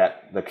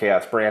the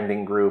CHAOSS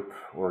branding group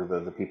or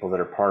the people that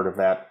are part of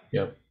that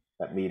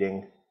that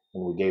meeting,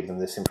 and we gave them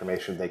this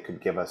information, they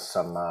could give us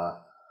some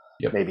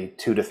maybe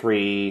 2 to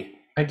 3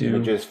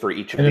 images for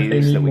each of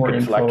these that we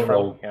could select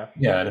from?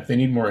 Yeah, and if they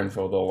need more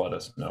info, they'll let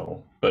us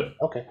know. But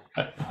okay,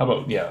 how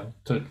about I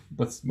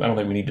don't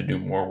think we need to do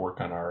more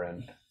work on our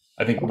end.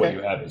 I think what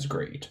you have is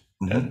great.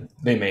 Mm-hmm. And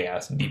they may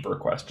ask deeper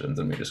questions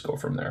and we just go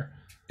from there.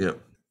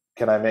 Yep.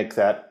 Can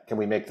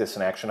we make this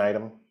an action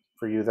item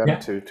for you then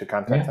to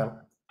contact them? Okay.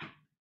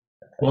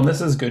 Well, and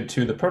this is good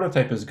too. The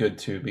prototype is good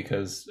too,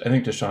 because I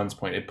think to Sean's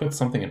point, it puts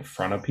something in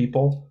front of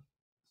people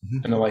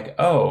and they're like,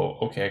 oh,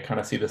 okay, I kind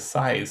of see the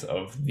size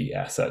of the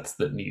assets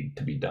that need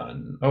to be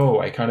done. Oh,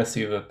 I kind of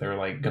see that they're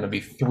like going to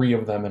be 3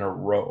 of them in a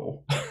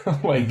row.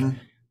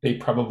 They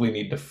probably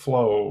need to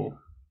flow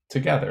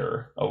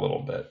together a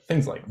little bit,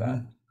 things like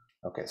that.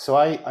 Okay, so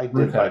I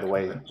did, by the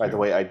way,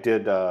 I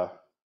did,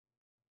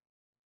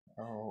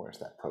 where's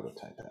that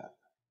prototype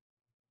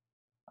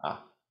at?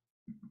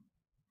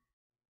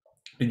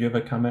 Did you have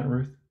a comment,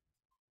 Ruth?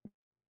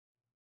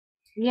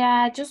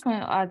 Yeah, I just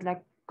want to add,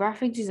 like,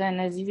 graphic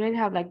designers usually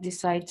have like the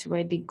sites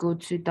where they go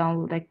to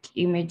download like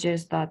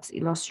images that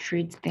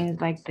illustrate things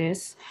like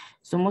this.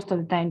 So most of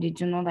the time they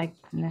do not like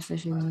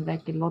necessarily need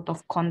like a lot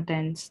of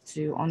content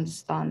to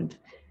understand,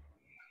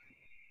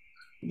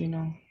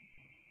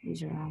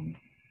 who's around.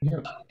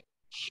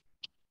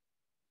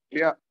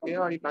 Yeah,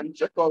 you can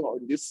check out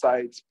on this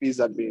site,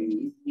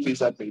 Pizabay.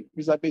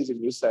 Pizabay is a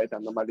new site I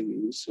normally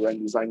use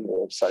when designing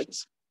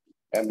websites.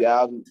 And they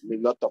have a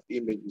lot of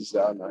images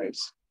that are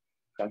nice.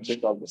 You can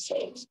check out the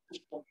site.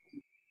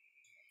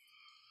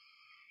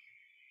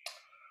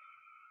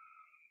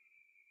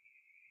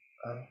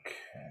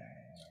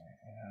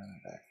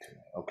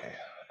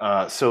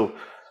 So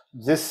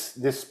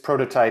this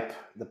prototype,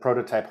 the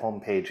prototype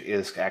homepage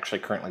is actually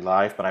currently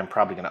live, but I'm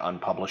probably going to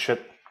unpublish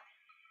it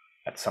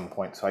at some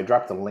point. So I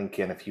dropped the link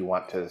in if you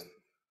want to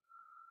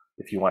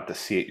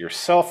see it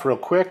yourself real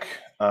quick.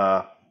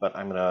 but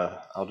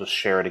I'll just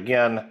share it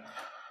again, and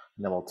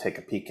then we'll take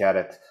a peek at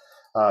it.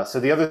 So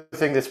the other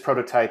thing this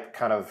prototype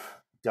kind of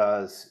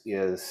does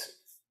is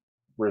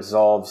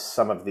resolves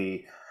some of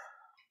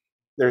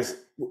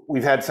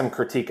we've had some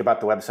critique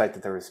about the website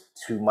that there was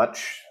too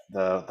much,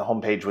 the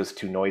homepage was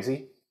too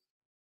noisy.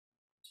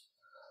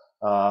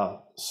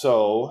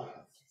 So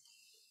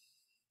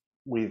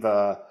we've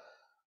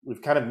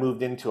kind of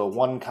moved into a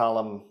one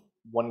column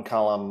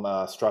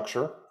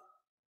structure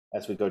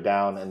as we go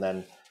down, and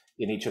then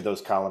in each of those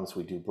columns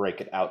we do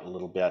break it out a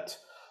little bit.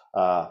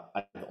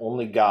 I've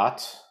only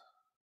got,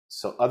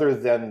 so other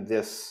than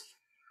this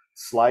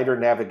slider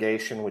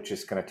navigation, which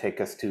is going to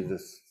take us to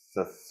this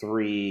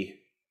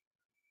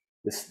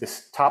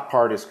top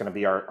part is going to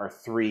be our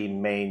three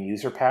main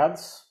user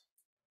paths,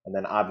 and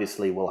then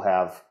obviously we'll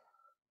have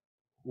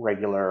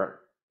regular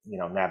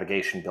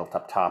navigation built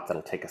up top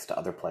that'll take us to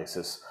other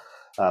places.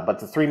 But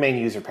the three main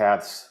user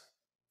paths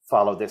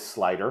follow this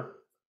slider.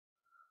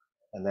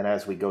 And then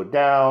as we go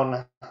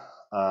down,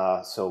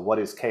 so what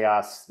is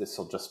CHAOSS? This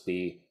will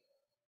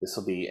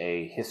be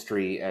a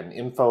history and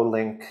info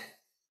link.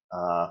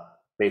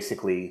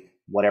 Basically,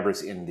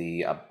 whatever's in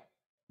the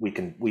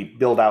we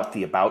build out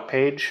the about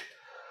page,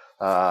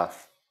 but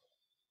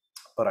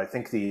I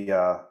think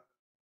there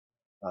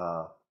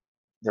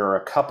are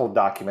a couple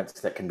documents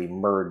that can be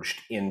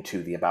merged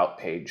into the about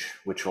page,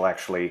 which will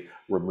actually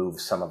remove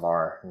some of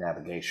our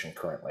navigation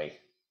currently.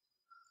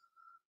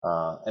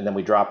 And then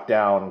we drop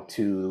down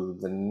to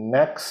the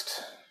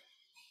next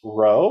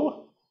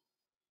row,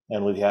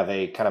 and we have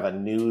a kind of a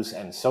news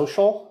and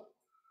social.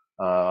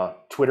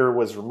 Twitter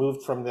was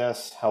removed from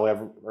this.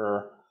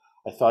 However,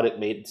 I thought it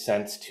made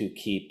sense to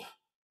keep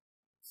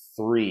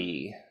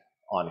 3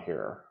 on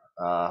here.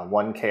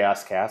 One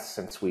CHAOSS Cast,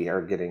 since we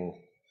are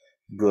getting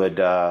good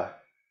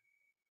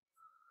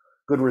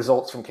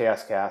results from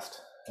CHAOSS Cast,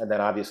 and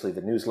then obviously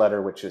the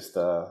newsletter, which is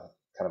the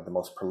kind of the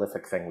most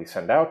prolific thing we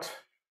send out,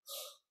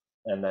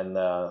 and then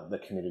the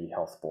community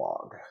health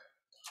blog.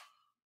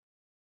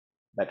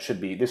 This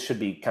should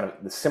be kind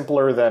of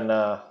simpler than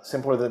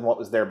what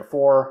was there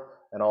before,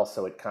 and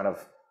also it can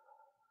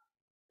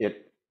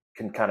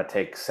kind of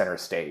take center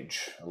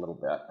stage a little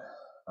bit.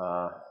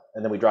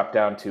 And then we drop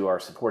down to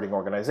our supporting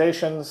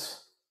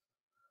organizations,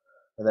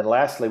 and then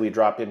lastly we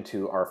drop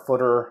into our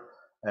footer.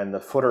 And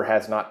the footer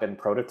has not been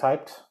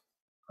prototyped,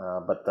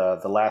 but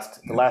the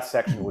last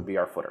section would be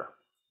our footer.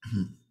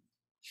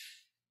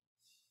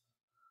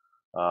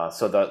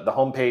 So the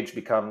homepage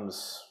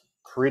becomes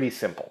pretty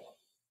simple,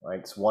 right?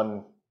 It's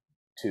 1,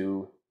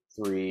 2,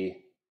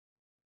 3,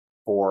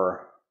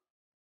 4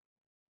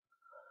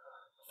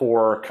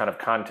 kind of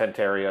content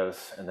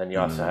areas, and then you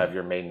also have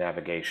your main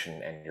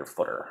navigation and your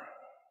footer.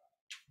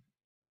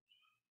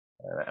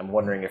 I'm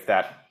wondering if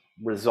that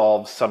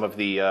resolves some of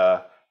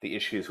the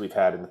issues we've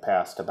had in the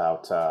past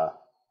about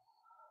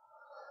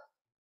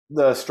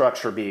the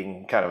structure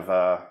being kind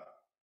of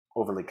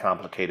overly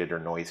complicated or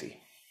noisy.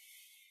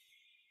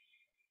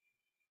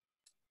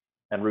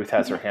 And Ruth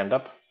has her hand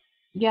up.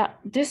 Yeah,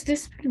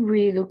 this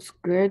really looks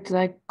good,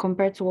 like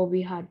compared to what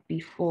we had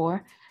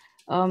before.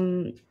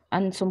 And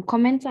some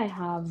comments I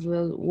have,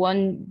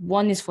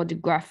 one is for the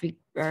graphic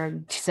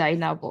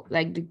designer, but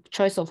like the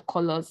choice of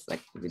colors,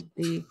 like with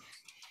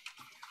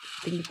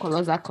I think the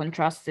colors are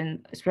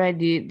contrasting,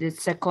 especially the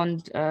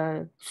second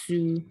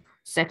 2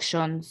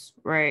 sections,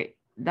 right?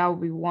 That would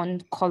be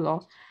one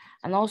color.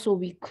 And also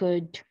we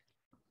could,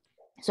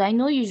 so I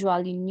know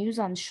usually news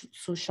and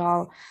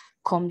social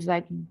comes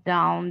like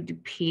down the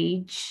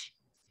page,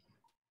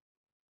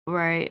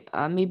 right?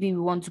 Maybe we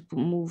want to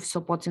move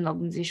supporting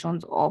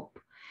organizations up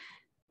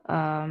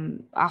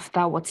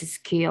after what is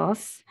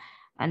CHAOSS,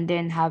 and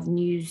then have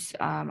news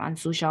and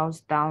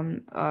socials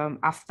down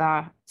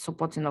after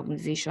supporting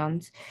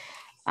organizations.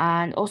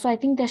 And also, I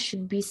think there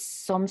should be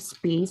some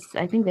space.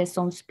 I think there's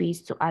some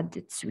space to add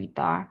the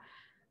Twitter,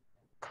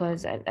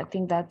 because I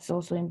think that's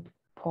also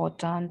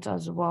important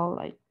as well.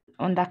 Like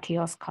under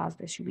CHAOSS Cast,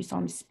 there should be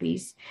some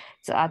space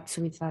to add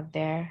Twitter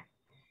there.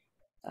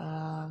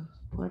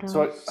 What else?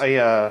 So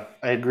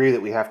I agree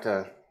that we have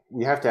to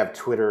have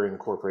Twitter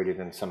incorporated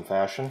in some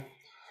fashion.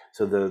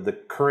 So the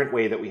current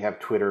way that we have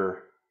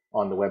Twitter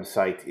on the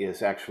website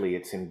is actually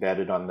it's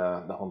embedded on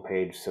the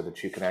homepage so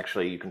that you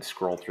can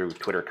scroll through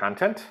Twitter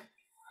content.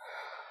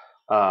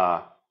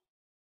 The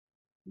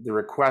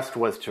request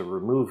was to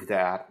remove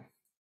that,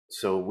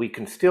 so we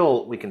can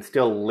still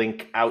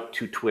link out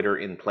to Twitter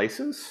in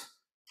places,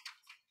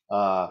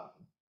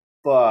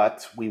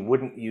 but we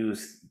wouldn't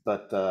use.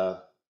 But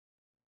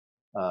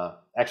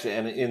actually,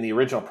 and in the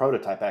original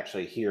prototype,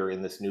 actually here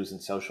in this news and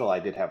social,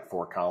 I did have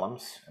 4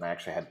 columns, and I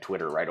actually had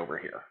Twitter right over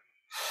here.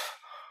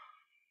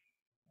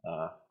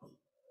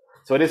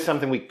 So it is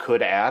something we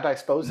could add, I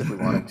suppose, if we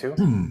wanted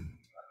to.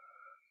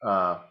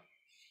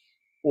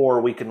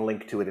 Or we can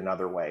link to it in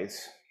other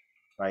ways,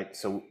 right?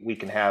 So we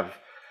can have,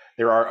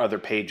 there are other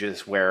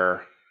pages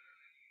where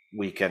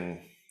we can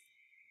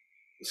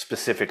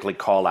specifically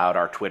call out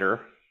our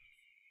Twitter,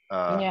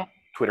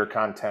 Twitter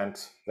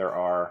content. There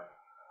are,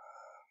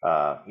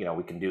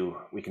 we can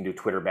do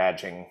Twitter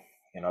badging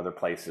in other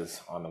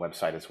places on the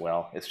website as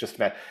well. It's just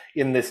about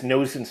in this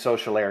news and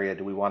social area,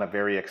 do we want a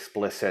very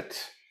explicit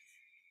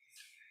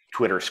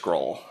Twitter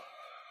scroll?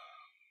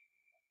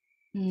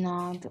 No,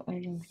 I don't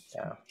think so.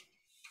 Yeah.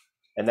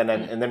 And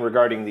then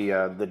regarding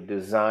the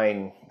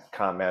design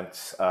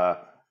comments, I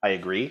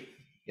agree.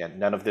 Yeah,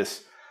 none of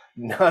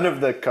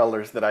the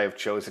colors that I have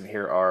chosen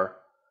here are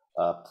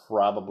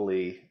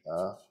probably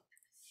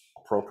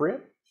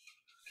appropriate.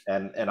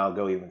 And I'll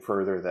go even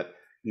further that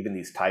even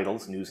these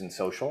titles, news and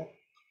social,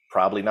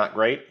 probably not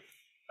great.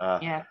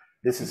 Yeah.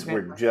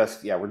 We're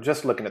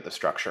just looking at the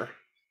structure.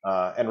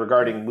 And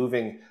regarding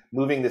moving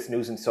this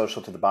news and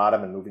social to the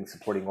bottom and moving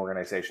supporting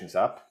organizations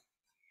up,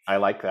 I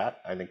like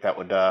that. I think that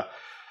would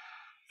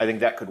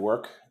could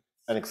work.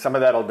 I think some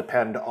of that'll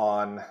depend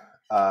on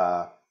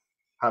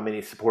how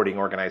many supporting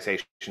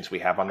organizations we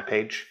have on the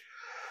page.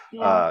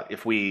 Yeah.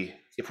 If we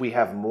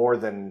have more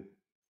than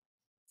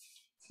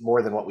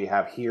what we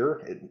have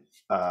here,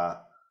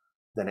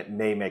 then it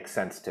may make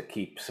sense to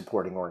keep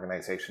supporting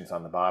organizations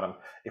on the bottom.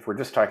 If we're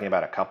just talking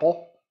about a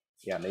couple,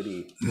 yeah,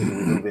 maybe we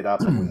move it up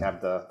and we have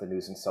the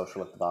news and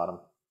social at the bottom.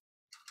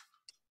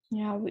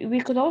 Yeah, we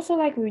could also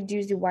like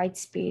reduce the white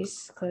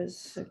space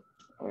because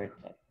or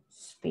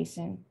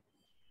spacing.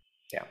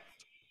 Yeah.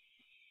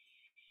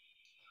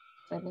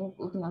 So I think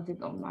looking at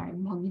it on my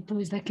monitor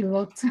is like a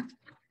lot.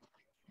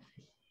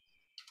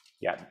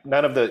 Yeah,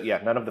 none of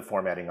the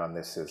formatting on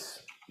this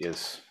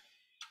is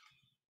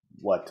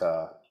what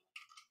the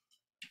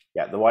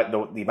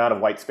amount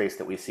of white space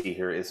that we see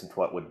here isn't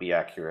what would be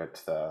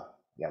accurate. The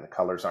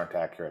colors aren't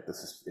accurate.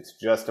 It's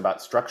just about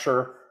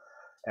structure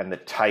and the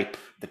type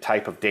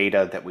of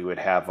data that we would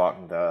have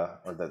on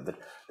the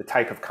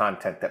type of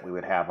content that we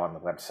would have on the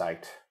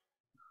website.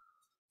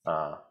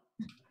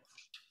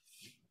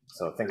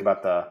 So think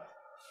about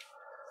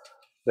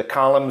the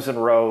columns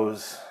and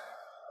rows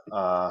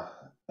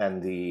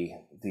and the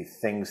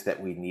things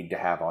that we need to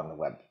have on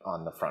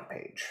the front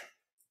page.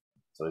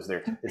 So is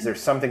there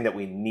something that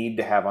we need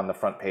to have on the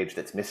front page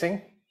that's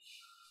missing?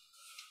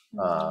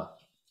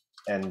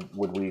 And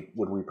would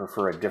we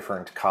prefer a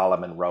different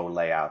column and row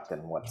layout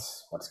than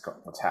what's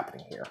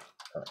happening here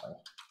currently?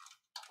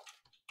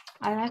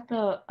 I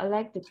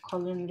like the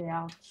column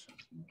layout.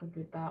 I could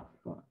do that.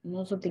 But I'm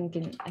also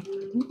thinking I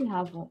think we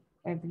have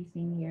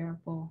everything here,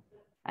 but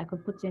I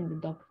could put it in the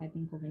doc if I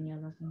think of any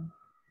other thing.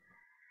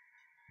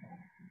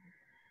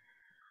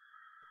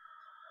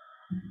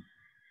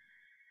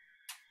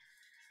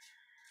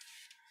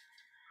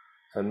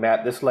 So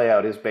Matt, this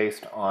layout is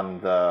based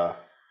on the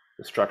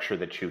structure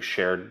that you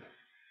shared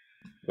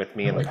with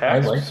me in the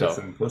past. I like the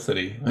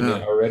simplicity. I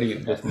mean, already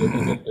just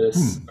looking at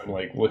this, I'm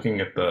like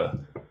looking at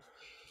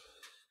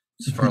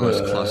it's far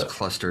less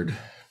clustered.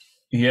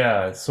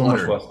 Yeah, it's so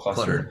much less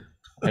clustered. Cluttered.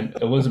 And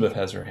Elizabeth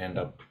has her hand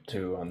up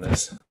too on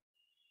this.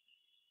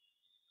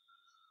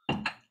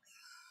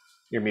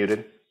 You're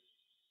muted.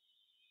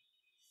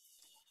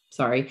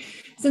 Sorry.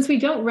 Since we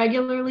don't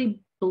regularly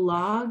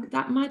blog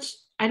that much,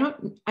 I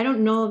don't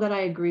know that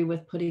I agree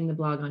with putting the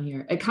blog on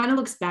here. It kind of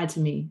looks bad to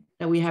me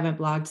that we haven't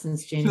blogged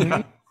since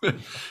January.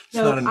 It's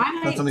So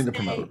not something to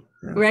promote.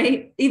 Yeah.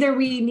 Right? Either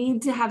we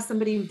need to have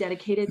somebody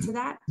dedicated to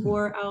that,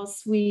 or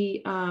else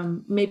we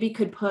maybe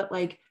could put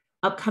like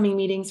upcoming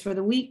meetings for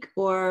the week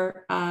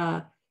or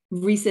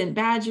recent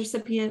badge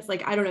recipients.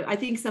 Like, I don't know. I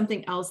think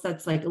something else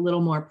that's like a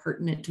little more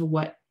pertinent to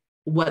what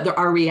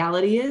our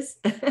reality is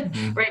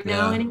right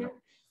now anyway.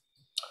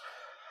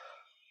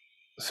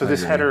 So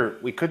this header,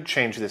 we could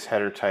change this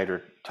header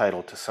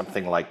title to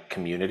something like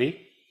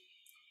community.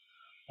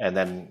 And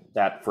then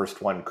that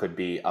first one could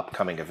be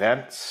upcoming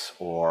events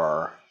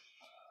or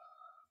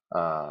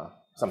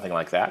something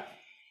like that.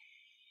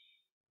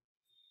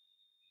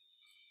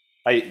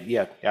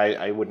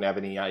 I wouldn't have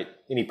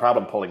any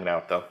problem pulling it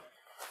out though.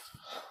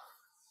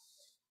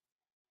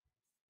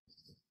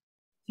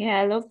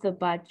 Yeah, I love the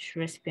badge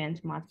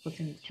recipient Matt put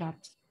in the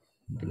chat.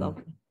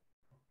 Lovely.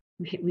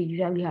 We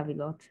usually have a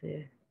lot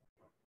there.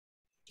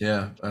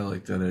 Yeah, I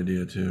like that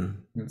idea too.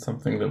 It's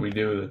something that we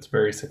do that's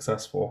very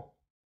successful.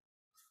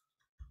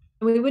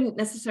 We wouldn't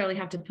necessarily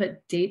have to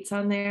put dates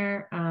on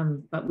there,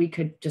 but we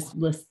could just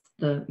list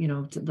the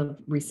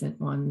recent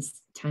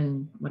ones,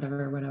 10,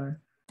 whatever.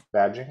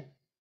 Badging?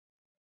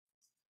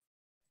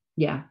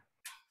 Yeah.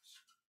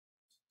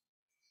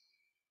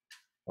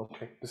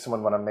 Okay. Does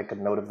someone want to make a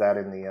note of that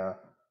in the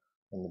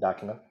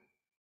document?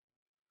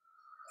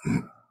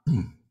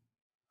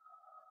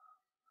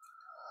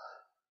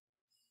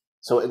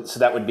 So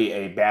that would be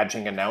a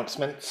badging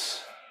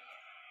announcements.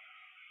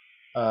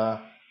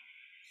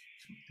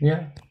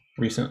 Yeah,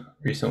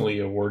 recently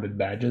awarded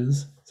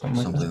badges,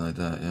 something like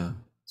that. Yeah.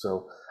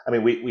 So I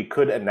mean, we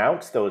could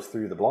announce those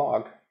through the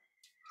blog.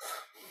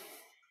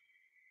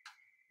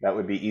 That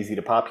would be easy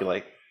to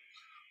populate,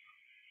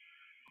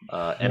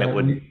 and it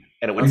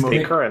would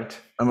stay current.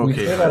 I'm okay. We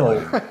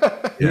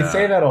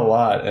say that a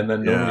lot, and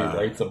then nobody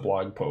writes a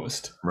blog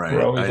post. Right.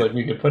 We're always like,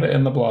 we could put it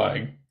in the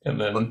blog,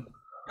 and then.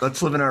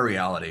 Let's live in our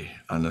reality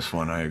on this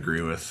one. I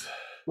agree with.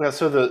 Well,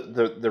 so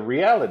the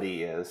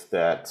reality is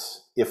that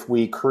if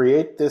we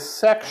create this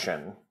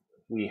section,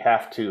 we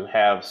have to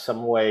have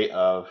some way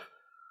of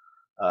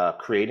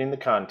creating the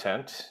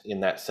content in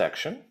that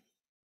section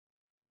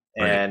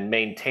and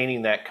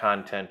maintaining that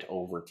content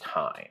over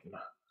time.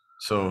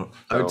 So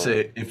I would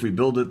say if we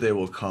build it, they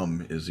will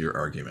come is your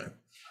argument.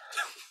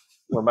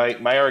 Well,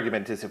 my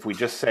argument is if we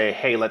just say,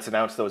 hey, let's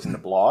announce those in the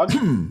blog,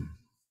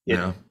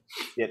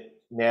 it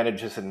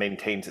manages and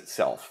maintains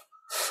itself.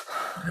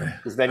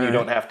 Because then you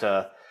don't have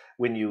to,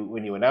 when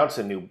you announce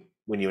a new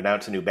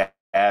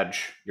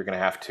badge, you're going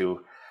to have to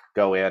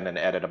go in and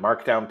edit a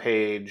markdown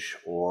page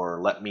or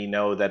let me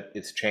know that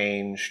it's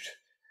changed.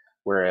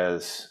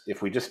 Whereas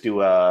if we just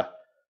do a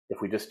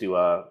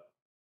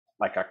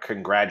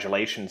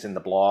congratulations in the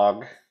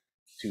blog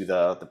to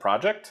the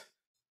project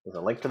with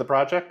a link to the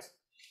project,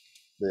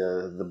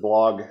 the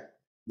blog,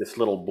 this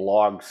little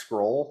blog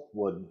scroll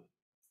would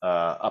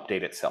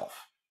update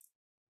itself.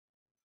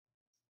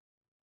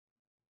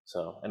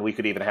 So, and we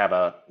could even have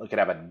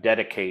a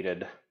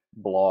dedicated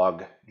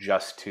blog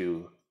just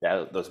to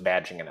those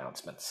badging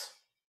announcements.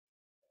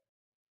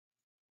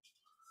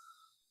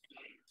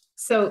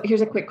 So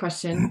here's a quick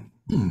question.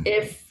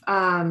 If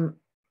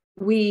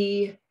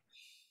we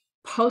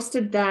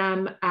posted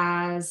them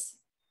as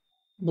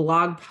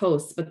blog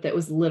posts, but that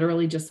was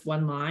literally just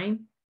one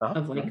line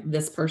of like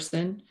this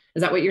person,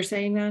 is that what you're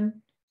saying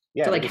then?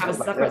 Yeah. To like have a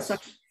separate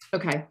section?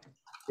 Okay.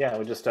 Yeah,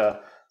 we just,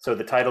 so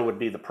the title would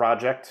be the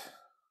project,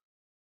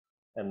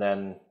 and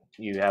then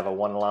you have a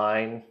one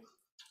line,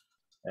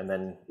 and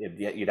then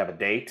you'd have a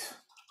date,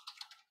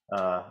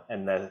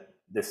 and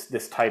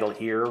this title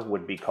here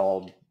would be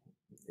called,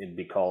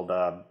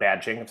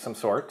 badging of some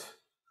sort,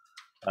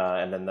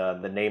 and then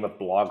the name of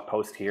blog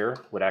post here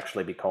would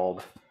actually be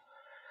called,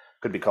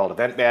 could be called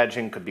event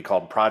badging, could be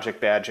called project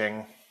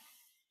badging.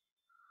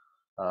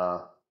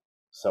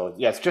 So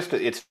yeah, it's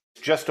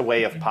just a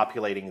way of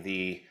populating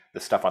the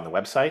stuff on the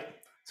website.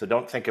 So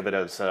don't think of it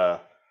as a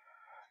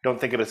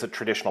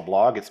traditional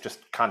blog. It's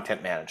just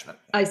content management.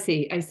 I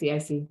see.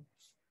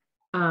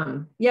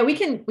 Yeah, we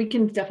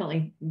can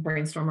definitely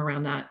brainstorm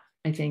around that.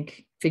 I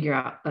think figure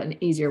out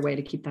an easier way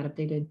to keep that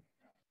updated.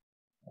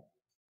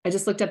 I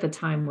just looked at the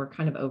time. We're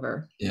kind of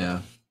over.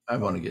 Yeah, I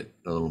want to get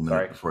a little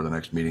minute before the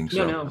next meeting.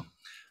 So No.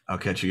 I'll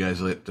catch you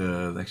guys at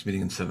the next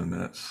meeting in 7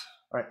 minutes.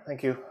 All right,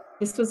 thank you.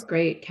 This was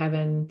great,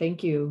 Kevin.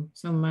 Thank you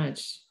so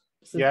much.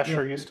 Yeah,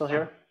 sure. You still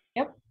here?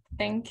 Yep.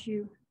 Thank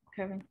you,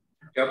 Kevin.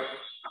 Yep.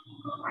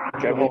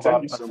 Kevin, Hold thank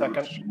on you a so second.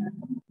 much.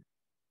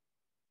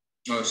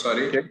 Oh,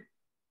 sorry. Okay.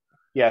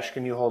 Yash,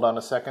 can you hold on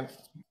a second?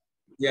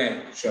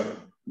 Yeah, sure.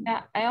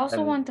 Yeah, I also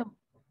And- want to.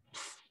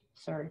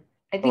 Sorry,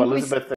 I think Oh, we Elizabeth